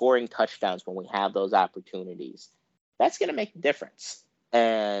scoring touchdowns when we have those opportunities, that's going to make a difference.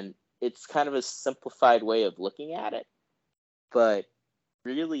 And it's kind of a simplified way of looking at it. But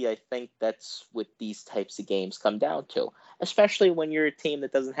really, I think that's what these types of games come down to, especially when you're a team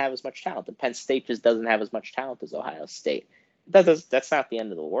that doesn't have as much talent. And Penn State just doesn't have as much talent as Ohio State. That's not the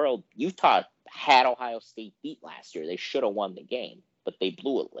end of the world. Utah had Ohio State beat last year. They should have won the game, but they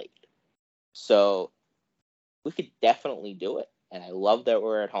blew it late. So we could definitely do it. And I love that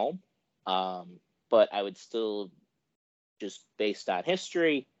we're at home. But I would still, just based on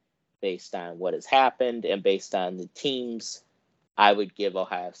history, based on what has happened, and based on the teams, I would give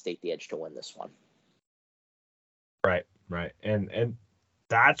Ohio State the edge to win this one. Right. And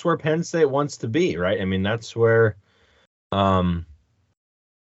that's where Penn State wants to be, right? I mean, that's where Penn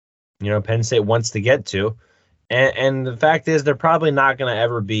State wants to get to. And the fact is, they're probably not going to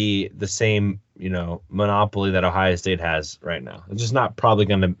ever be the same, monopoly that Ohio State has right now. It's just not probably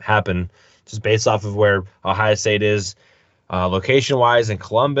going to happen just based off of where Ohio State is location-wise in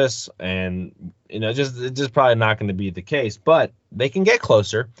Columbus. And, it's just probably not going to be the case. But they can get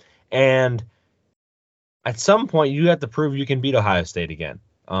closer. And at some point, you have to prove you can beat Ohio State again.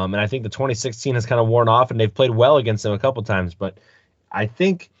 And I think the 2016 has kind of worn off, and they've played well against them a couple times. But I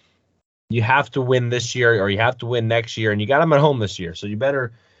think you have to win this year, or you have to win next year, and you got them at home this year. So you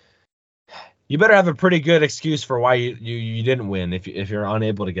better have a pretty good excuse for why you didn't win if you're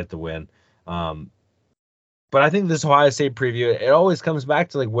unable to get the win. But I think this Ohio State preview, it always comes back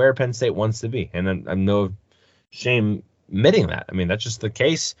to like where Penn State wants to be, and I'm no shame admitting that. I mean, that's just the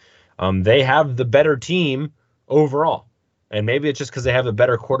case. They have the better team overall. And maybe it's just because they have a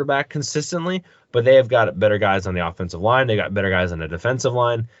better quarterback consistently, but they have got better guys on the offensive line. They got better guys on the defensive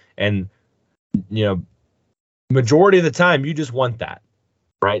line. And, majority of the time, you just want that,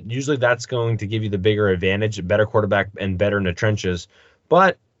 right? Usually that's going to give you the bigger advantage, a better quarterback and better in the trenches.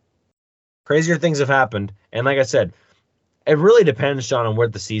 But crazier things have happened. And like I said, it really depends, Sean, on where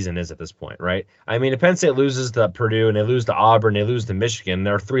the season is at this point, right? I mean, if Penn State loses to Purdue and they lose to Auburn, they lose to Michigan,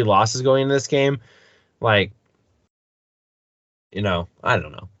 there are 3 losses going into this game. Like, I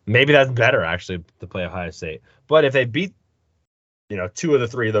don't know. Maybe that's better, actually, to play Ohio State. But if they beat, 2 of the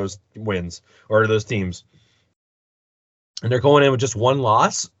 3 of those wins or those teams, and they're going in with just 1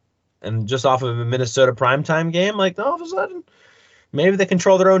 loss and just off of a Minnesota primetime game, like, all of a sudden, maybe they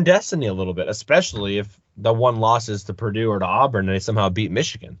control their own destiny a little bit, especially if the 1 loss is to Purdue or to Auburn and they somehow beat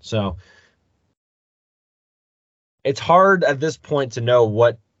Michigan. So it's hard at this point to know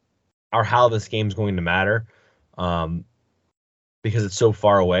what how this game's going to matter, because it's so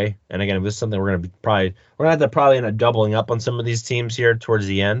far away. And again, it was something we're gonna have to probably end up doubling up on some of these teams here towards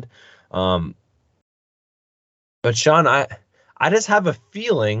the end. But Sean, I just have a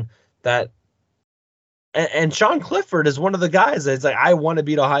feeling that, and Sean Clifford is one of the guys that's like, I want to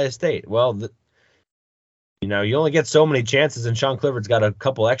beat Ohio State. Well, you only get so many chances, and Sean Clifford's got a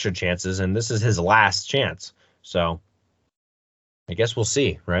couple extra chances, and this is his last chance. So I guess we'll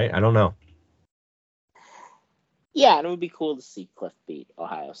see, right? I don't know. Yeah, and it would be cool to see Cliff beat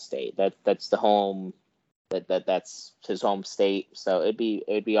Ohio State. That's the home that's his home state. So it'd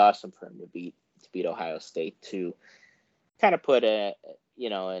be awesome for him to beat Ohio State, to kind of put an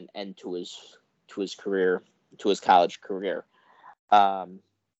end to his career, to his college career.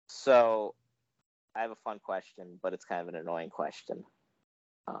 So I have a fun question, but it's kind of an annoying question,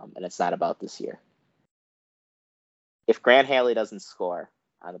 and it's not about this year. If Grant Haley doesn't score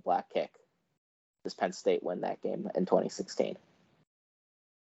on the block kick, does Penn State win that game in 2016?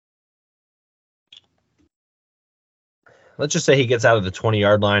 Let's just say he gets out of the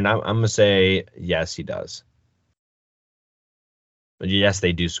 20-yard line. I'm going to say yes, he does. But yes,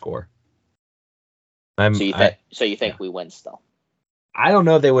 they do score. So you think we win still? I don't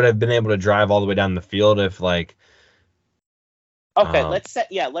know if they would have been able to drive all the way down the field if, like. Okay, let's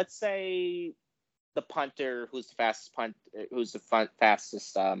say the punter, who's the fastest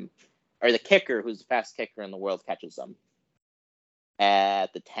or the kicker, who's the fastest kicker in the world, catches them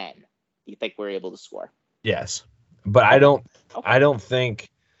at the 10. Do you think we're able to score? Yes, but okay. I don't think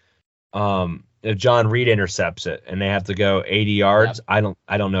if John Reed intercepts it and they have to go 80 yards, yep.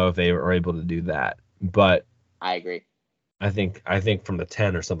 I don't know if they were able to do that. But I agree. I think from the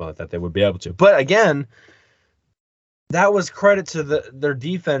 10 or something like that they would be able to. But again, that was credit to their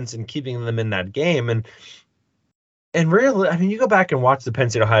defense and keeping them in that game. And really, I mean, you go back and watch the Penn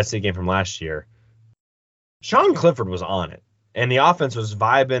State Ohio State game from last year. Sean Clifford was on it, and the offense was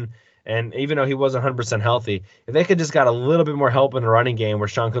vibing. And even though he wasn't 100% healthy, if they could just got a little bit more help in the running game where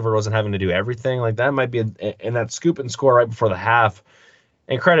Sean Clifford wasn't having to do everything, like that might be in that scoop and score right before the half.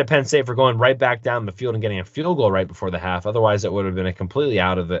 And credit Penn State for going right back down the field and getting a field goal right before the half. Otherwise, it would have been completely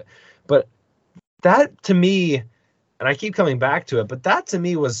out of it. But that, to me, and I keep coming back to it, but that to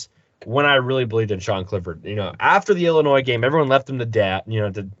me was when I really believed in Sean Clifford. After the Illinois game, everyone left him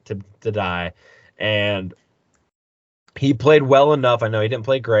to die, and he played well enough. I know he didn't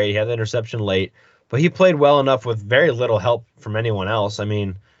play great. He had the interception late, but he played well enough with very little help from anyone else. I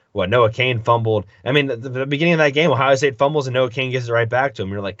mean, Noah Cain fumbled. I mean, the beginning of that game, Ohio State fumbles and Noah Cain gives it right back to him.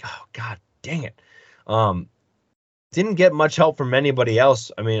 You're like, oh, God dang it. Didn't get much help from anybody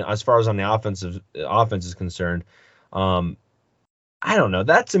else. I mean, as far as on the offense is concerned. I don't know.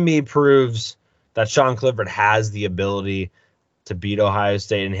 That to me proves that Sean Clifford has the ability to beat Ohio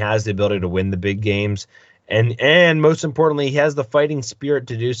State and has the ability to win the big games. And most importantly, he has the fighting spirit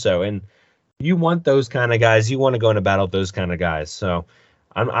to do so. And you want those kind of guys. You want to go into battle with those kind of guys. So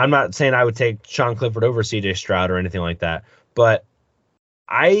I'm not saying I would take Sean Clifford over CJ Stroud or anything like that. But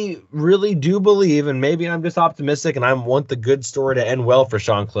I really do believe, and maybe I'm just optimistic and I want the good story to end well for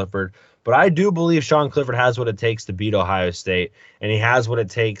Sean Clifford, but I do believe Sean Clifford has what it takes to beat Ohio State, and he has what it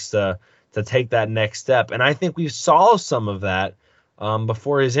takes to take that next step. And I think we saw some of that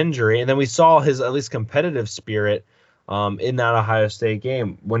before his injury, and then we saw his at least competitive spirit in that Ohio State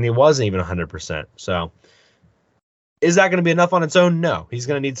game when he wasn't even 100%. So is that going to be enough on its own? No. He's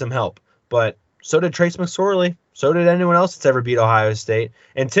going to need some help. But so did Trace McSorley. So did anyone else that's ever beat Ohio State.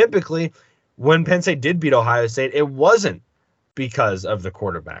 And typically, when Penn State did beat Ohio State, it wasn't because of the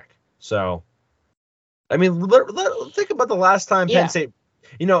quarterback. So, I mean, think about the last time Penn State,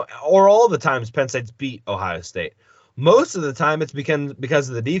 or all the times Penn State's beat Ohio State. Most of the time it's because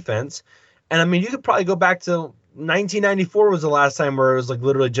of the defense. And, I mean, you could probably go back to 1994 was the last time where it was like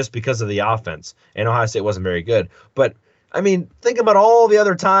literally just because of the offense. And Ohio State wasn't very good. But, I mean, think about all the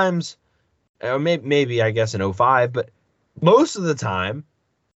other times, maybe I guess in 2005, but most of the time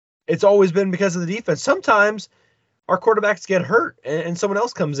it's always been because of the defense. Sometimes our quarterbacks get hurt and someone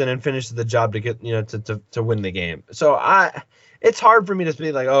else comes in and finishes the job to get, to win the game. So it's hard for me to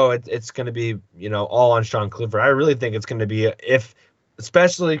be like, oh, it's going to be, all on Sean Clifford. I really think it's going to be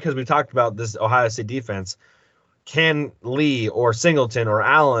especially because we talked about this Ohio State defense, can Lee or Singleton or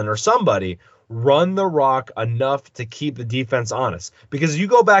Allen or somebody run the rock enough to keep the defense honest? Because you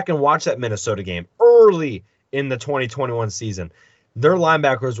go back and watch that Minnesota game early in the 2021 season, their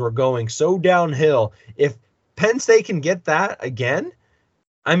linebackers were going so downhill. If Penn State can get that again,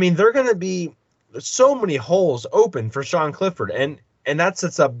 I mean, they're going to be so many holes open for Sean Clifford, and that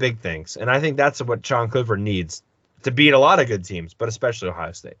sets up big things. And I think that's what Sean Clifford needs to beat a lot of good teams, but especially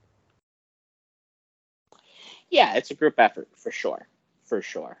Ohio State. Yeah, it's a group effort for sure,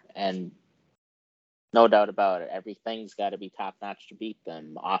 and no doubt about it. Everything's got to be top notch to beat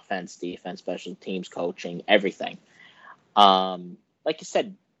them. Offense, defense, special teams, coaching, everything. Like you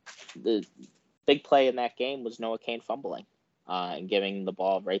said, the big play in that game was Noah Kane fumbling and giving the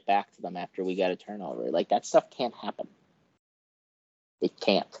ball right back to them after we got a turnover. Like, that stuff can't happen. It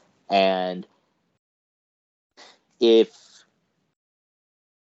can't. And if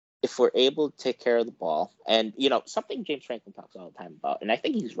we're able to take care of the ball, and something James Franklin talks all the time about, and I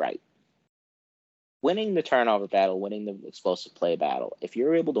think he's right. Winning the turnover battle, winning the explosive play battle, if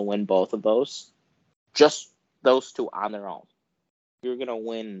you're able to win both of those, just those two on their own, you're going to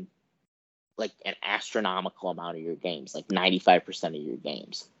win like an astronomical amount of your games, like 95% of your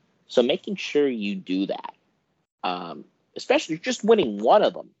games. So making sure you do that, especially just winning one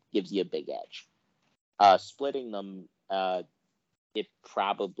of them, gives you a big edge. Splitting them, it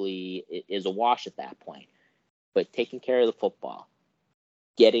probably is a wash at that point. But taking care of the football,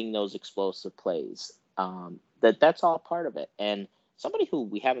 getting those explosive plays, that's all part of it. And somebody who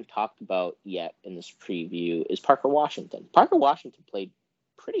we haven't talked about yet in this preview is Parker Washington. Parker Washington played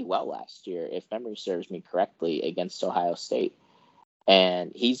pretty well last year, if memory serves me correctly, against Ohio State.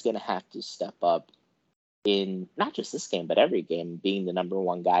 And he's going to have to step up in not just this game, but every game, being the number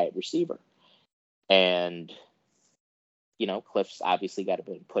one guy at receiver. And, Cliff's obviously got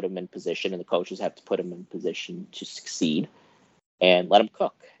to put him in position, and the coaches have to put him in position to succeed and let him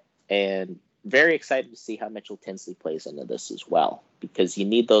cook. And very excited to see how Mitchell Tinsley plays into this as well, because you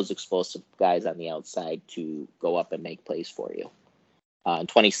need those explosive guys on the outside to go up and make plays for you. In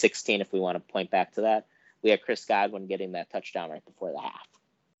 2016, if we want to point back to that, we had Chris Godwin getting that touchdown right before the half.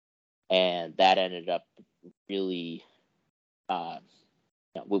 And that ended up really,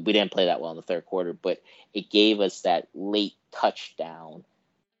 we didn't play that well in the third quarter, but it gave us that late touchdown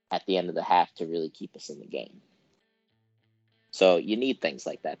at the end of the half to really keep us in the game. So you need things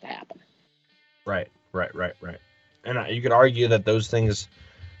like that to happen. Right. And you could argue that those things,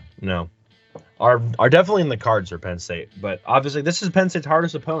 are definitely in the cards for Penn State. But obviously, this is Penn State's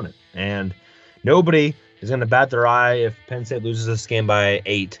hardest opponent, and nobody is going to bat their eye if Penn State loses this game by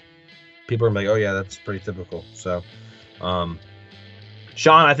 8. People are going to be like, oh yeah, that's pretty typical. So,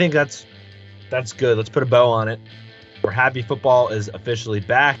 Sean, I think that's good. Let's put a bow on it. We're happy football is officially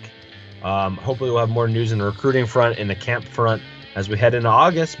back. Hopefully we'll have more news in the recruiting front, in the camp front, as we head into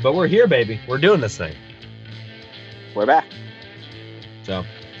August. But we're here, baby. We're doing this thing. We're back. So,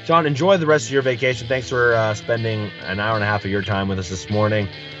 Sean, enjoy the rest of your vacation. Thanks for spending an hour and a half of your time with us this morning.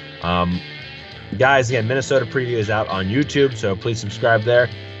 Guys, again, Minnesota Preview is out on YouTube, so please subscribe there.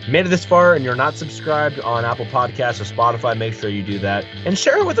 If you made it this far and you're not subscribed on Apple Podcasts or Spotify, make sure you do that. And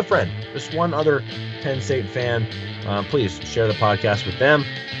share it with a friend. Just one other Penn State fan. Please share the podcast with them.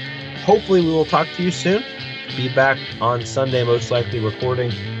 Hopefully we will talk to you soon. Be back on Sunday, most likely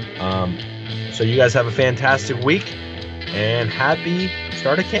recording. So you guys have a fantastic week and happy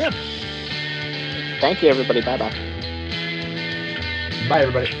start of camp. Thank you, everybody. Bye-bye. Bye,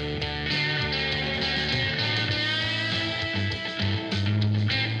 everybody.